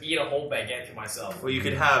and just eat a whole baguette to myself. Well, you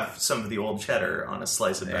could have some of the old cheddar on a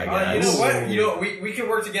slice of baguette. You know what? You know we can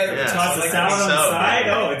work together. Yeah. with Toss something the like salad on the so, side?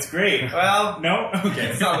 man. Oh, it's great. Well, No? Okay.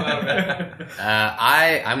 it's not that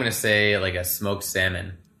bad. I'm gonna say like a smoked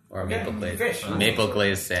salmon or a Okay. maple glazed Fish. maple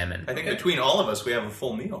glazed salmon. I think between all of us, we have a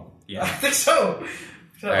full meal. I think so.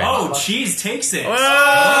 Right. Oh, cheese takes it. Whoa,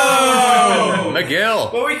 Oh!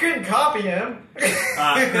 McGill. Well, we couldn't copy him.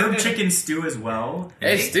 Herb chicken stew as well.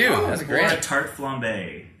 Hey, Stu, that's Or a great. tart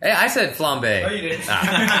flambe. Hey, I said flambe. No, you didn't.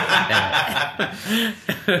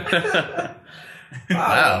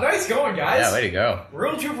 Wow. Nice going, guys. Yeah, way to go.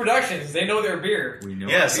 Rule2Productions, they know their beer. We know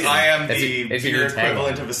Yes, it. I am That's the it's your beer new tagline.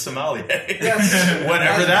 equivalent of a sommelier. Yes.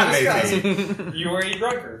 Whatever that may Discuss. be. You were a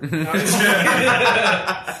drunker. No, I'm just kidding.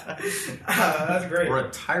 That's great. Or a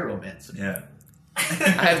tyromancer. Yeah. I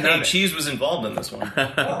have Hey, none. cheese was involved in this one.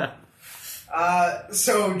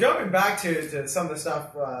 So jumping back to some of the stuff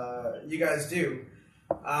you guys do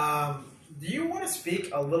you want to speak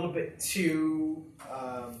a little bit to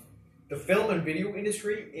the film and video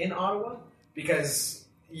industry in Ottawa? Because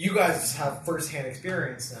you guys have first-hand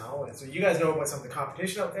experience now, and so you guys know about some of the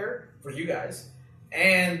competition out there for you guys,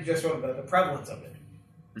 and just sort of the prevalence of it.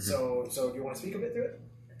 Mm-hmm. So do you want to speak a bit to it?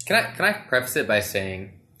 Can I preface it by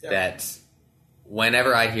saying that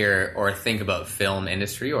whenever I hear or think about film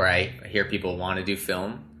industry, or I hear people want to do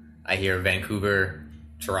film, I hear Vancouver,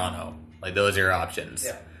 Toronto. Like, those are your options.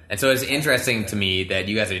 Yeah. And so it's interesting to me that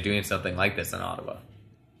you guys are doing something like this in Ottawa.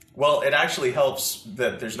 Well, it actually helps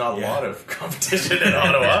that there's not a lot of competition in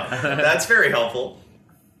Ottawa. That's very helpful.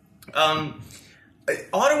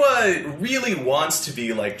 Ottawa really wants to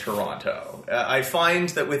be like Toronto. I find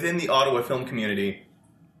that within the Ottawa film community,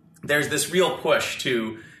 there's this real push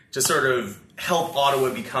to sort of help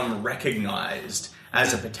Ottawa become recognized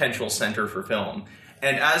as a potential center for film.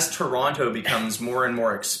 And as Toronto becomes more and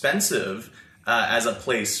more expensive as a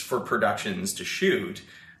place for productions to shoot,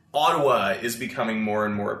 Ottawa is becoming more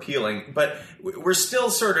and more appealing. But we're still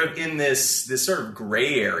sort of in this sort of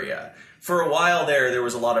gray area. For a while there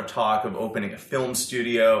was a lot of talk of opening a film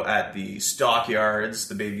studio at the stockyards,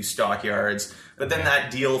 the Bayview stockyards, but then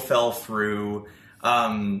that deal fell through.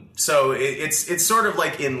 So it's sort of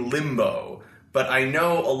like in limbo. But I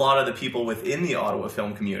know a lot of the people within the Ottawa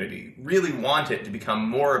film community really want it to become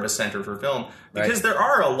more of a center for film, because there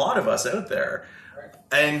are a lot of us out there.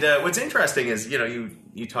 And what's interesting is,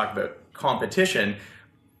 you talk about competition.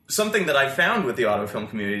 Something that I found with the Ottawa film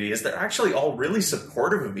community is they're actually all really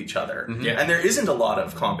supportive of each other, and there isn't a lot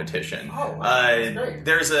of competition. Oh, wow. That's great.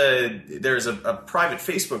 There's a private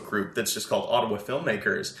Facebook group that's just called Ottawa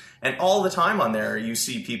Filmmakers, and all the time on there you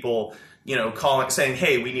see people, calling, saying,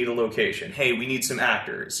 "Hey, we need a location. Hey, we need some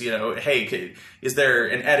actors. Hey, is there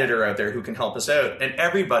an editor out there who can help us out?" And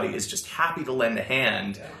everybody is just happy to lend a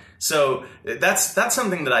hand. Yeah. So that's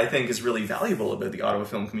something that I think is really valuable about the Ottawa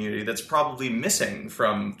film community that's probably missing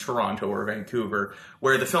from Toronto or Vancouver,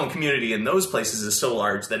 where the film community in those places is so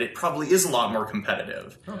large that it probably is a lot more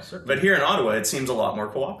competitive. Oh, certainly. But here in Ottawa, it seems a lot more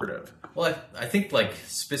cooperative. Well, I think, like,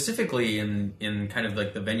 specifically in kind of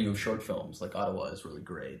like the venue of short films, like Ottawa is really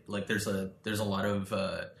great. Like, there's a lot of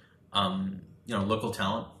local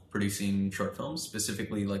talent producing short films,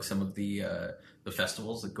 specifically like some of the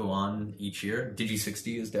festivals that go on each year.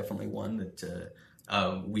 Digi60 is definitely one that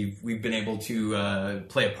we've been able to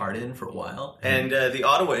play a part in for a while. And the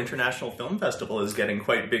Ottawa International Film Festival is getting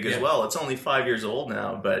quite big as well. It's only 5 years old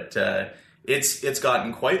now, but it's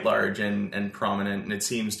gotten quite large and prominent, and it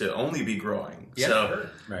seems to only be growing. Yeah, so sure.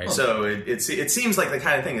 Right. so it seems like the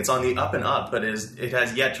kind of thing, it's on the up and up, but it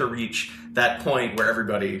has yet to reach that point where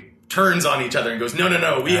everybody turns on each other and goes,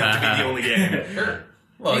 no, we have to be the only game. Sure.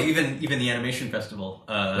 Well, even the animation festival.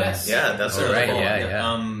 Yes. Yeah, that's Oh, sort of right, cool.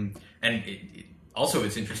 yeah. And also,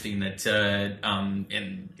 it's interesting that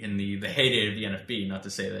in the heyday of the NFB, not to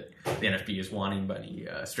say that the NFB is wanting by any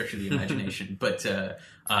stretch of the imagination, but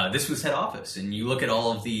this was head office, and you look at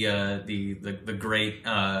all of the great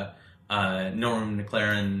Norman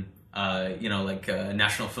McLaren,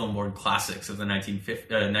 National Film Board classics of the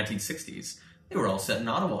 1960s. They were all set in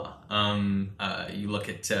Ottawa. You look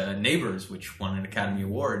at Neighbours, which won an Academy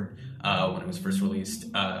Award when it was first released.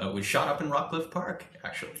 Was shot up in Rockcliffe Park,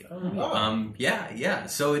 actually. Yeah.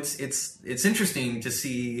 So it's interesting to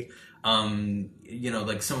see,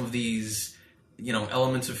 like some of these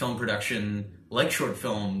elements of film production, like short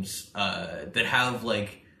films, that have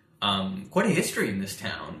like quite a history in this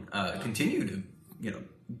town, continue to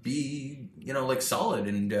be like solid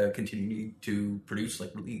and continue to produce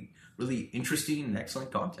like really interesting and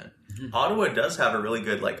excellent content. Ottawa does have a really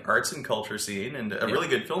good like arts and culture scene and a really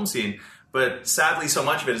good film scene, but sadly so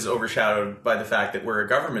much of it is overshadowed by the fact that we're a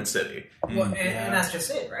government city. Well, and that's just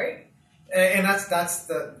it, right? And that's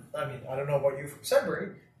the. I mean, I don't know about you from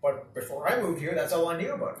Sudbury, but before I moved here, that's all I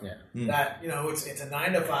knew about it. Yeah. That it's a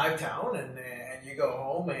 9 to 5 town, and you go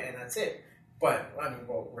home and that's it. But I mean,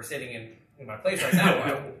 we're sitting in my place right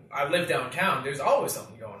now. I live downtown. There's always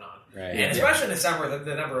something going on, Right. and especially in the summer,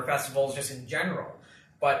 the number of festivals just in general.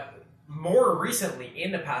 But more recently,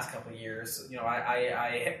 in the past couple of years,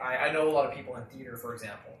 I know a lot of people in theater, for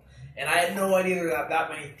example, and I had no idea there were that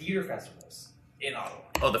many theater festivals in Ottawa.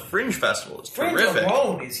 Oh, the Fringe Festival is Fringe terrific.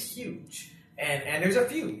 alone is huge, and there's a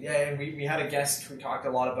few. Yeah, and we had a guest who talked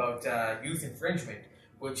a lot about youth infringement,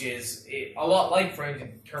 which is a lot like Fringe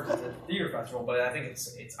in terms of the theater festival, but I think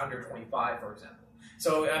it's under 25, for example.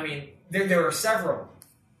 So I mean, there are several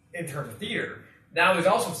in terms of theater. Now there's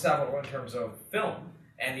also several in terms of film,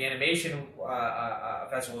 and the animation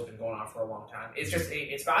festival has been going on for a long time. It's just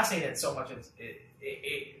it's fascinating that so much.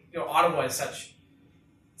 Ottawa is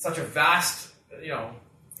such a vast.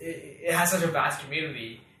 It has such a vast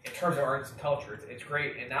community in terms of arts and culture. It's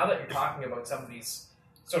great. And now that you're talking about some of these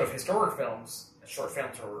sort of historic films, short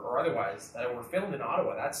films or otherwise, that were filmed in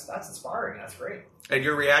Ottawa, that's inspiring. That's great. And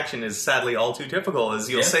your reaction is sadly all too typical, is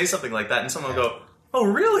you'll say something like that and someone will go, "Oh,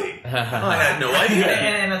 really? I had no idea."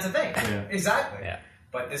 And that's the thing. Yeah. Exactly. Yeah.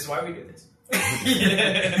 But this is why we do this.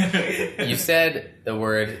 You said the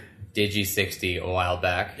word Digi60 a while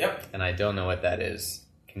back. Yep. And I don't know what that is.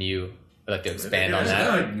 Can you like to expand on No,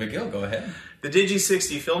 that? Magill, go ahead. The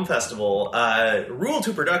Digi60 Film Festival,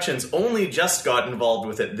 Rule2Productions only just got involved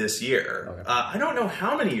with it this year. Okay. I don't know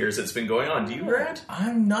how many years it's been going on. Do you, Grant?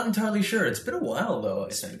 I'm not entirely sure. It's been a while, though, I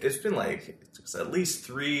think. It's been it's at least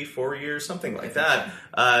 3-4 years, something like that.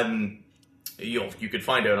 You could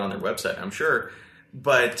find out on their website, I'm sure.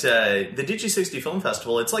 But the Digi60 Film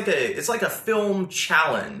Festival, it's like a film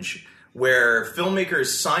challenge where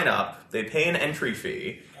filmmakers sign up, they pay an entry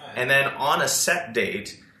fee, and then on a set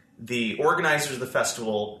date, the organizers of the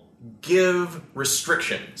festival give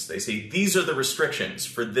restrictions. They say, these are the restrictions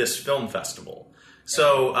for this film festival.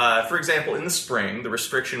 So, for example, in the spring, the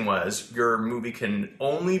restriction was your movie can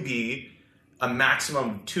only be a maximum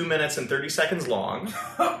of 2 minutes and 30 seconds long.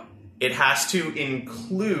 It has to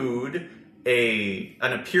include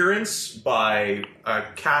an appearance by a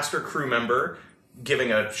cast or crew member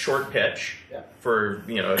giving a short pitch for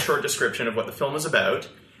a short description of what the film is about,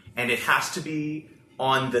 and it has to be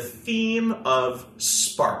on the theme of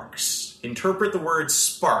sparks. Interpret the word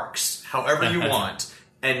sparks however you want,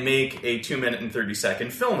 and make a 2 minute and 30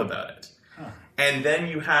 second film about it. And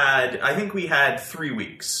then I think we had 3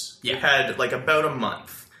 weeks. Yeah. We had about a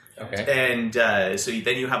month. Okay. And so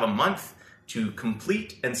then you have a month to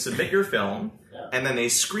complete and submit your film, and then they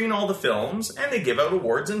screen all the films, and they give out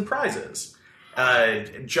awards and prizes,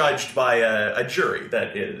 judged by a jury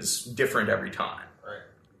that is different every time.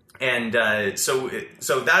 And so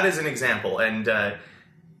that is an example, and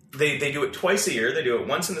they do it twice a year. They do it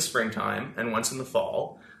once in the springtime and once in the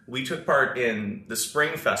fall. We took part in the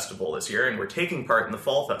spring festival this year, and we're taking part in the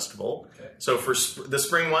fall festival. Okay. So for the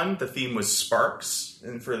spring one, the theme was sparks,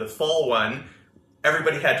 and for the fall one,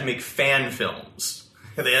 everybody had to make fan films.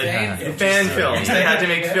 They had fan films. They had to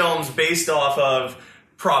make films based off of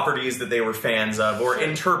properties that they were fans of, or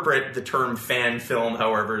interpret the term fan film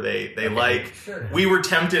however they like. Sure. We were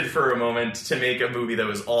tempted for a moment to make a movie that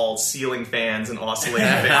was all ceiling fans and oscillating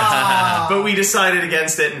fans, but we decided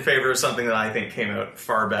against it in favor of something that I think came out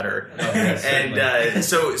far better. And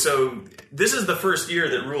so this is the first year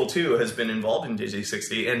that Rule 2 has been involved in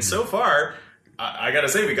Digi60, and so far, I gotta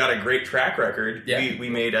say, we got a great track record. Yeah. We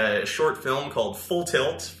made a short film called Full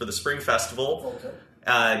Tilt for the Spring Festival.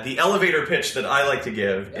 The elevator pitch that I like to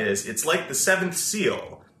give is, it's like the Seventh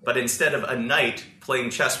Seal, but instead of a knight playing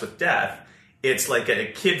chess with death, it's like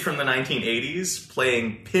a kid from the 1980s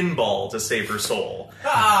playing pinball to save her soul.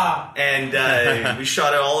 And we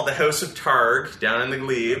shot it all at the House of Targ down in the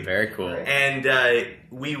Glebe. Very cool. And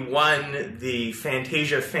we won the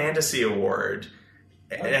Fantasia Fantasy Award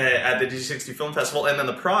at the Digi60 Film Festival, and then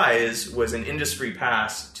the prize was an industry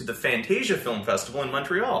pass to the Fantasia Film Festival in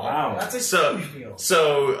Montreal. Wow. That's a huge deal.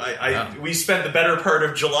 So we spent the better part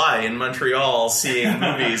of July in Montreal seeing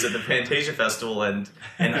movies at the Fantasia Festival and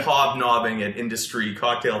hobnobbing at industry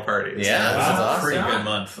cocktail parties. Yeah, That was that's a awesome. pretty good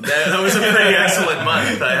month. That was a pretty excellent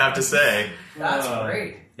month, I have to say. That's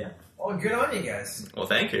great. Yeah. Oh, good on you guys. Well,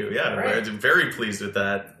 thank you. Yeah, Right. we're very pleased with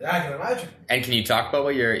that. Yeah, I can imagine. And can you talk about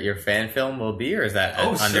what your fan film will be, or is that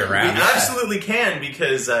under certainly. wraps? We absolutely can,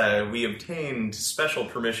 because we obtained special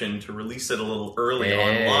permission to release it a little early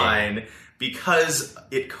online, because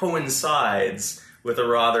it coincides with a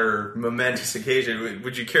rather momentous occasion.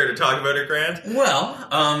 Would you care to talk about it, Grant?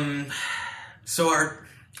 Well, so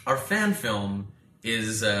our fan film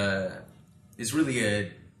is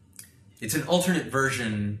really it's an alternate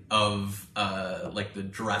version of like the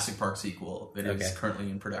Jurassic Park sequel that is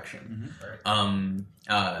currently in production.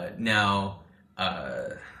 Mm-hmm. Now,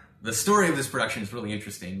 the story of this production is really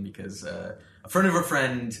interesting because a friend of a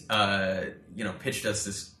friend, pitched us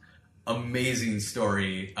this amazing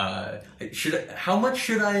story. How much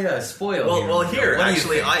should I spoil? Well, here What do you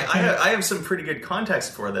actually, think? I have some pretty good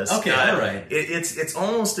context for this. Okay, all right. It's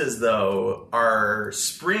almost as though our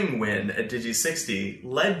spring win at Digi60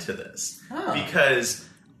 led to this, because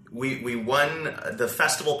we won the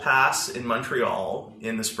festival pass in Montreal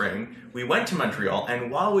in the spring. We went to Montreal,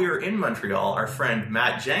 and while we were in Montreal, our friend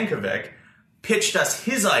Matt Jankovic pitched us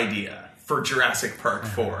his idea for Jurassic Park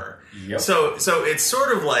 4. Yep. So it's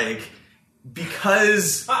sort of like,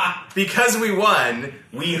 because we won,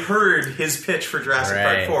 we heard his pitch for Jurassic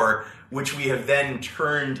Park 4, which we have then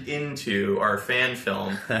turned into our fan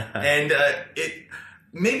film. And it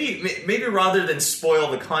maybe rather than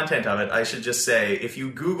spoil the content of it, I should just say, if you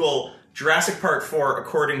Google Jurassic Park 4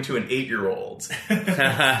 according to an 8-year-old, you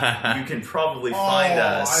can probably find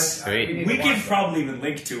us. We can probably even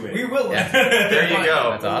link to it. We will. Yeah. There you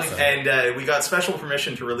go. That's awesome. And we got special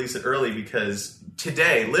permission to release it early because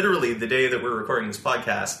today, literally the day that we're recording this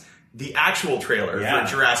podcast, the actual trailer for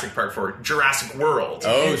Jurassic Park 4, Jurassic World,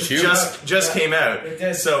 Oh, shoot. just came out. It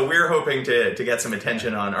did. So we're hoping to get some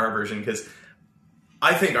attention on our version, because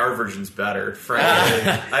I think our version's better, frankly.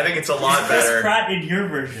 I think it's a lot Chris better. Pratt in your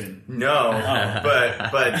version. No,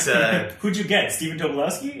 but Who'd you get? Stephen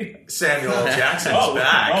Tobolowsky? Samuel L. Jackson's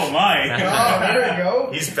back. Oh my! Oh, there we go.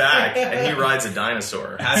 He's back, and he rides a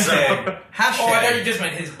dinosaur. Hashtag. Oh, I thought you just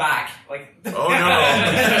meant his back. Like, Oh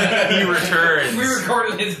no, he returns. we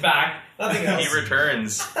recorded his back. Nothing else. He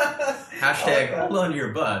returns. Hashtag hold on to your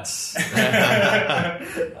butts. I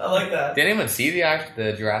like that. Did anyone see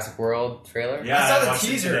the Jurassic World trailer? Yeah, I saw the watched it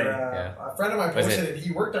teaser. today. A friend of mine Was posted it.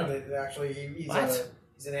 He worked on it, actually. He's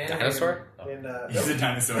an animator. Dinosaur? In, He's a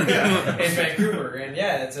dinosaur. in Vancouver. And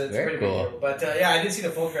yeah, it's Very pretty cool. big deal. But yeah, I didn't see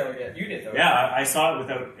the full trailer yet. You did, though. Yeah, I saw it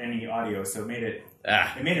without any audio, so it made it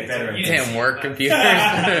better. You Damn work computers.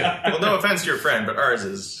 Well, no offense to your friend, but ours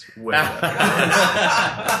is way better.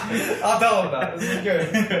 I'll tell him about it. This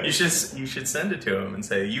is good. You should send it to him and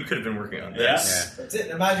say, you could have been working on this. That's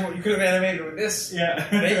it. Imagine what you could have animated with this. Yeah.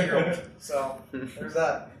 8-year-old. So there's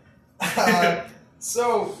that.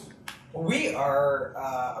 So we are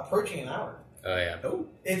approaching an hour. Oh yeah.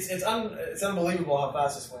 It's unbelievable how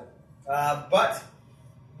fast this went. But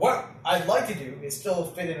what I'd like to do is still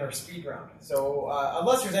fit in our speed round. So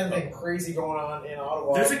unless there's anything crazy going on in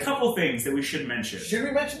Ottawa, There's a couple things that we should mention. Should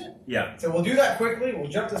we mention it? Yeah. So we'll do that quickly. We'll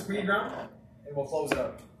jump to speed round and we'll close it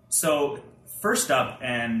out. So first up,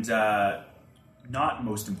 and not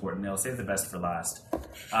most importantly, I'll save the best for last.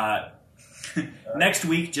 Next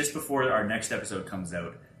week, just before our next episode comes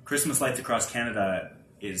out, Christmas Lights Across Canada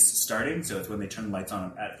is starting. So it's when they turn the lights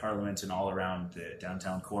on at Parliament and all around the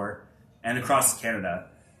downtown core and across Canada.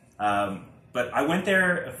 But I went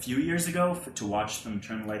there a few years ago to watch them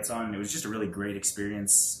turn the lights on. And it was just a really great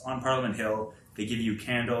experience on Parliament Hill. They give you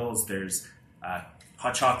candles. There's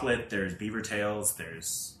hot chocolate. There's beaver tails.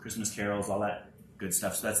 There's Christmas carols. All that good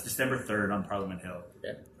stuff. So that's December 3rd on Parliament Hill.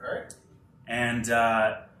 Yeah. All right.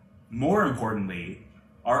 And more importantly,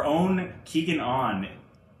 our own Keegan On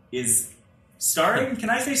is starring. Can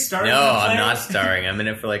I say starring? No, in the play? I'm not starring. I'm in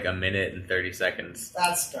it for like a minute and 30 seconds.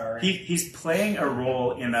 That's starring. He's playing a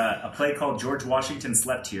role in a play called George Washington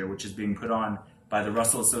Slept Here, which is being put on by the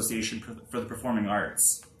Russell Association for the Performing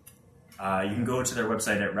Arts. You can go to their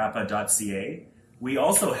website at rapa.ca. We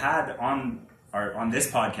also had on this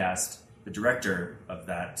podcast the director of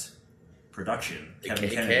that production, Kevin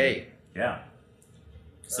KK. Kennedy. Yeah.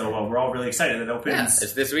 So we're all really excited. It opens. Yeah,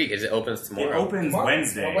 it's this week. It opens It tomorrow. opens Tomorrow?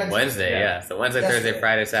 Wednesday. Oh, Wednesday, Yeah. yeah. So Wednesday, Yesterday. Thursday,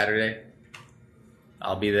 Friday, Saturday.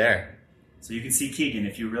 I'll be there. So you can see Keegan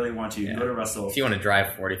if you really want to. You can go to Russell. If you want to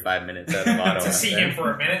drive 45 minutes out of Ottawa. to see him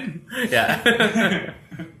for a minute. Yeah.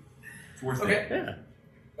 It's worth Okay. it. Yeah.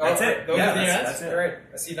 That's it. Those Yeah, are the that's- events? that's it. All right.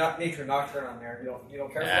 I see Nature Nocturne on there. You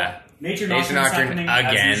don't care for Yeah. that? Nature Nature Nocturne is Nocturne happening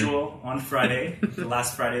again. as usual on Friday, the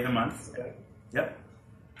last Friday of the month. Okay. Yep.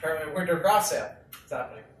 Winter craft sale. It's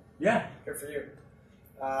happening. Yeah. Good for you.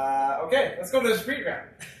 Okay, let's go to the speed round.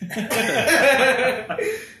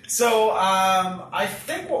 So, I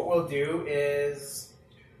think what we'll do is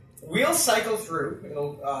we'll cycle through.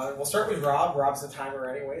 We'll start with Rob. Rob's the timer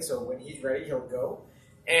anyway, so when he's ready, he'll go.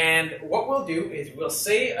 And what we'll do is we'll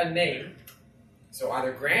say a name, so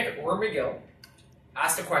either Grant or Magill,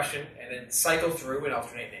 ask the question, and then cycle through and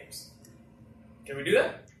alternate names. Can we do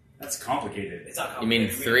that? That's complicated. It's not You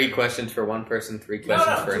complicated. mean 3 questions for one person, 3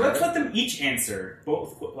 questions for Let's another? let them each answer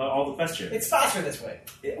all the questions. It's faster this way.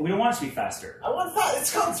 We don't want it to be faster. I want fast.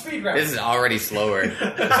 It's called speed round. This is already slower.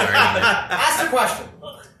 Sorry. Ask the question.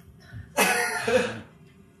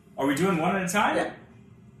 Are we doing one at a time? Yeah.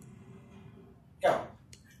 Go.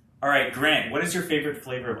 All right, Grant, what is your favorite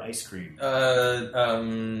flavor of ice cream?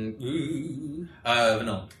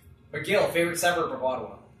 Vanilla. Magill, favorite suburb of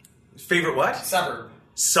Ottawa? Favorite what? Suburb.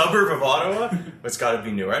 Suburb of Ottawa? It's got to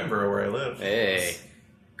be New Edinburgh, where I live. Hey.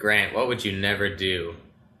 Grant, what would you never do?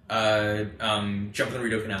 Jump in the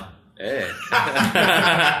Rideau Canal. Hey.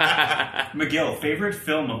 Magill, favorite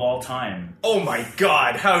film of all time? Oh my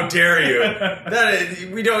God! How dare you?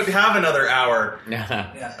 We don't have another hour.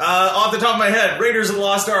 Yeah. Off the top of my head, Raiders of the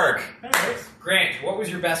Lost Ark. Grant, what was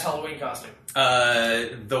your best Halloween costume?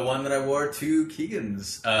 The one that I wore to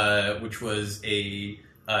Keegan's, which was a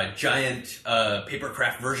giant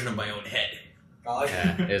papercraft version of my own head.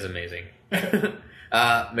 Yeah, it was amazing.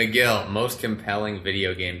 Magill, most compelling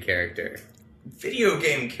video game character. Video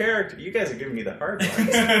game character. You guys are giving me the hard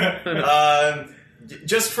ones.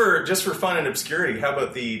 Just for fun and obscurity, how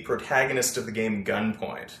about the protagonist of the game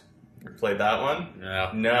Gunpoint? You played that one?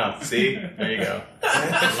 No. See? There you go.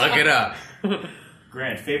 Look it up.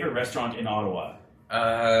 Grant, favorite restaurant in Ottawa?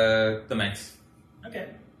 The Manx. Okay.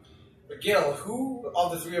 Magill, who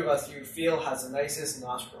of the three of us do you feel has the nicest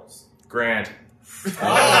nostrils? Grant. Wild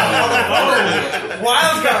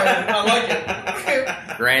card. I like it.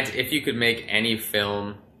 Grant, if you could make any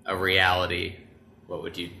film a reality,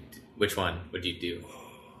 which one would you do?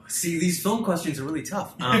 See, these film questions are really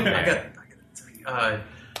tough. I got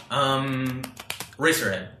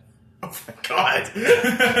Racerhead. Oh my God.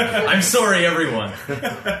 I'm sorry, everyone.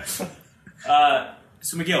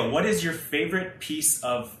 So, Magill, what is your favorite piece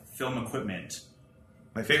of film equipment?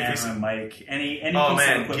 My favorite piece Camera, mic, any Oh piece of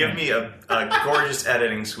man, equipment. give me a gorgeous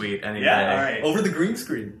editing suite any Yeah, day. all right. Over the green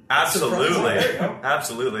screen. Absolutely. There you go.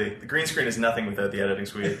 Absolutely. The green screen is nothing without the editing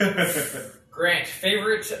suite. Grant,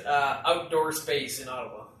 favorite outdoor space in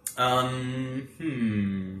Ottawa? 5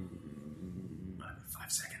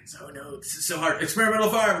 seconds. Oh no, this is so hard. Experimental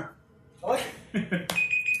farm. I like it.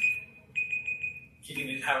 He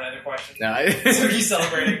didn't have another question. No, So he's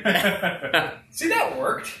celebrating. See, that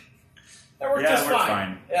worked. That worked Yeah, just it worked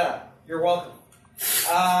fine. fine. Yeah, you're welcome.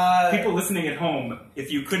 People listening at home,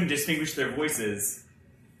 if you couldn't distinguish their voices,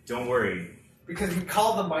 don't worry. Because we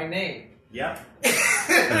called them by name. Yep.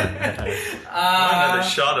 Another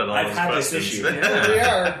shot at all I've those had this questions. issue. Here we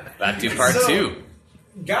are. Back to part So- 2.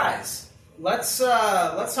 Guys, let's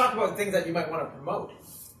talk about things that you might want to promote.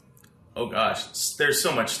 Oh gosh, there's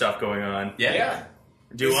so much stuff going on. Yeah.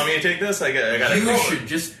 Do you want me to take this? I got You should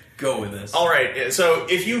just go with this. All right, so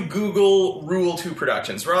if you Google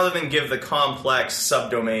Rule2Productions, rather than give the complex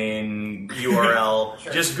subdomain URL,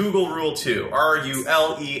 Sure. just Google Rule2,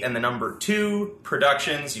 RULE and the number 2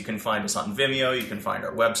 Productions. You can find us on Vimeo, you can find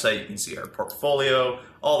our website, you can see our portfolio,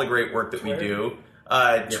 all the great work that we do.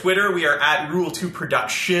 Twitter, we are at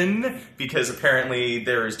Rule2Production, because apparently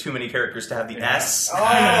there is too many characters to have the S.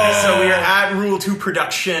 Oh. So we are at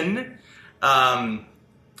Rule2Production.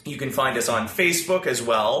 You can find us on Facebook as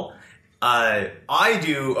well. I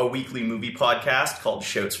do a weekly movie podcast called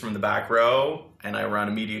Shouts from the Back Row, and I run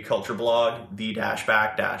a media culture blog,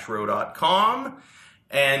 the-back-row.com.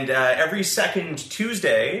 And every second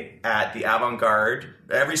Tuesday at the Avant-Garde,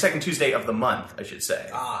 every second Tuesday of the month, I should say.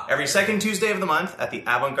 Every second Tuesday of the month at the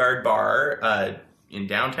Avant-Garde Bar in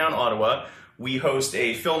downtown Ottawa, we host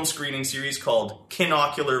a film screening series called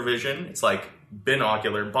Kinocular Vision. It's like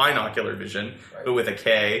binocular vision, but with a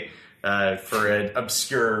K. For an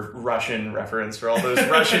obscure Russian reference for all those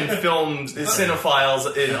Russian films,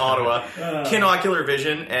 cinephiles in Ottawa. Kinocular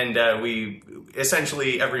Vision, and we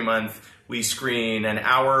essentially every month we screen an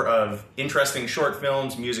hour of interesting short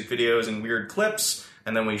films, music videos, and weird clips,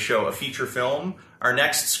 and then we show a feature film. Our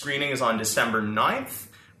next screening is on December 9th,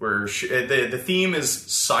 where the theme is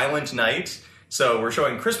Silent Night. So we're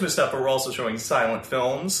showing Christmas stuff, but we're also showing silent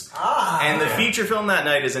films. Ah. And the feature film that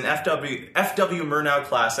night is an F.W. Murnau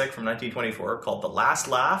classic from 1924 called The Last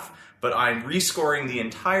Laugh. But I'm rescoring the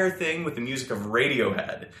entire thing with the music of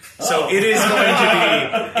Radiohead. So it is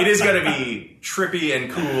going to be trippy and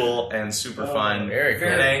cool and super fun. Very cool.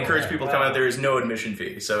 And I encourage people to come out. There is no admission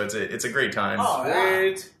fee, so it's a great time. Oh,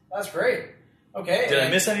 yeah. That's great. Okay. Did I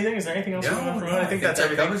miss anything? Is there anything else? No, you want to no, promote? I think that's that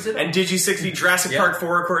everything. covers it. And Digi60 Jurassic Park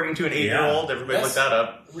 4 according to an 8-year-old. Everybody Yes. look that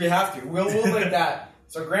up. We have to. We'll link that.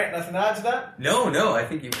 So, Grant, nothing to add to that? No, I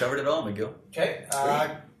think you've covered it all, Magill. Okay.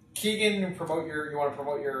 Keegan, you want to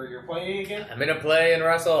promote your play again? I'm gonna play in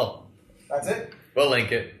Russell. That's it? We'll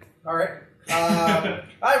link it. All right. I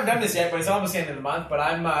haven't done this yet, but it's almost the end of the month. But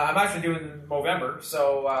I'm actually doing November,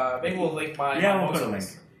 so maybe we'll link my. Yeah, we'll put a link.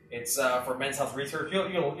 It's for Men's Health Research.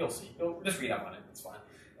 You'll see. You'll just read up on it. It's fine.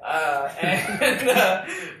 And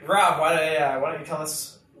Rob, why don't you tell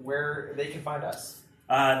us where they can find us?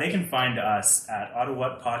 They can find us at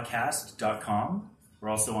ottawhatpodcast.com. We're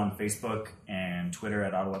also on Facebook and Twitter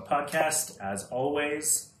at Ottawhat Podcast. As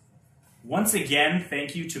always, once again,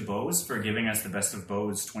 thank you to Bose for giving us the Best of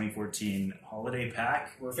Bose 2014 holiday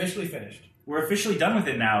pack. We're officially finished. We're officially done with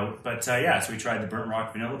it now, but so we tried the Burnt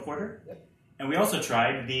Rock Vanilla Porter. Yep. And we also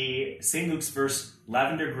tried the St. Luke's Verse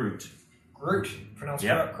Lavender Groot. Groot, pronounced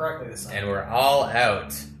Yep. correctly this time. And we're all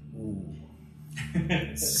out.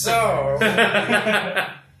 So,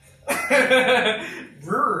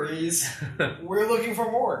 breweries, we're looking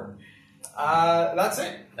for more. That's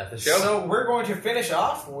it. That's the show. So we're going to finish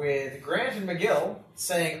off with Grant and McGill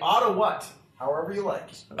saying Ottawhat, however you like.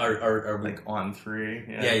 Are we? Like on 3.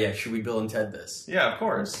 Yeah. Should we Bill and Ted this? Yeah, of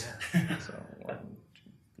course. So, 1, 2, 3.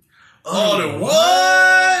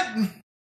 Ottawhat!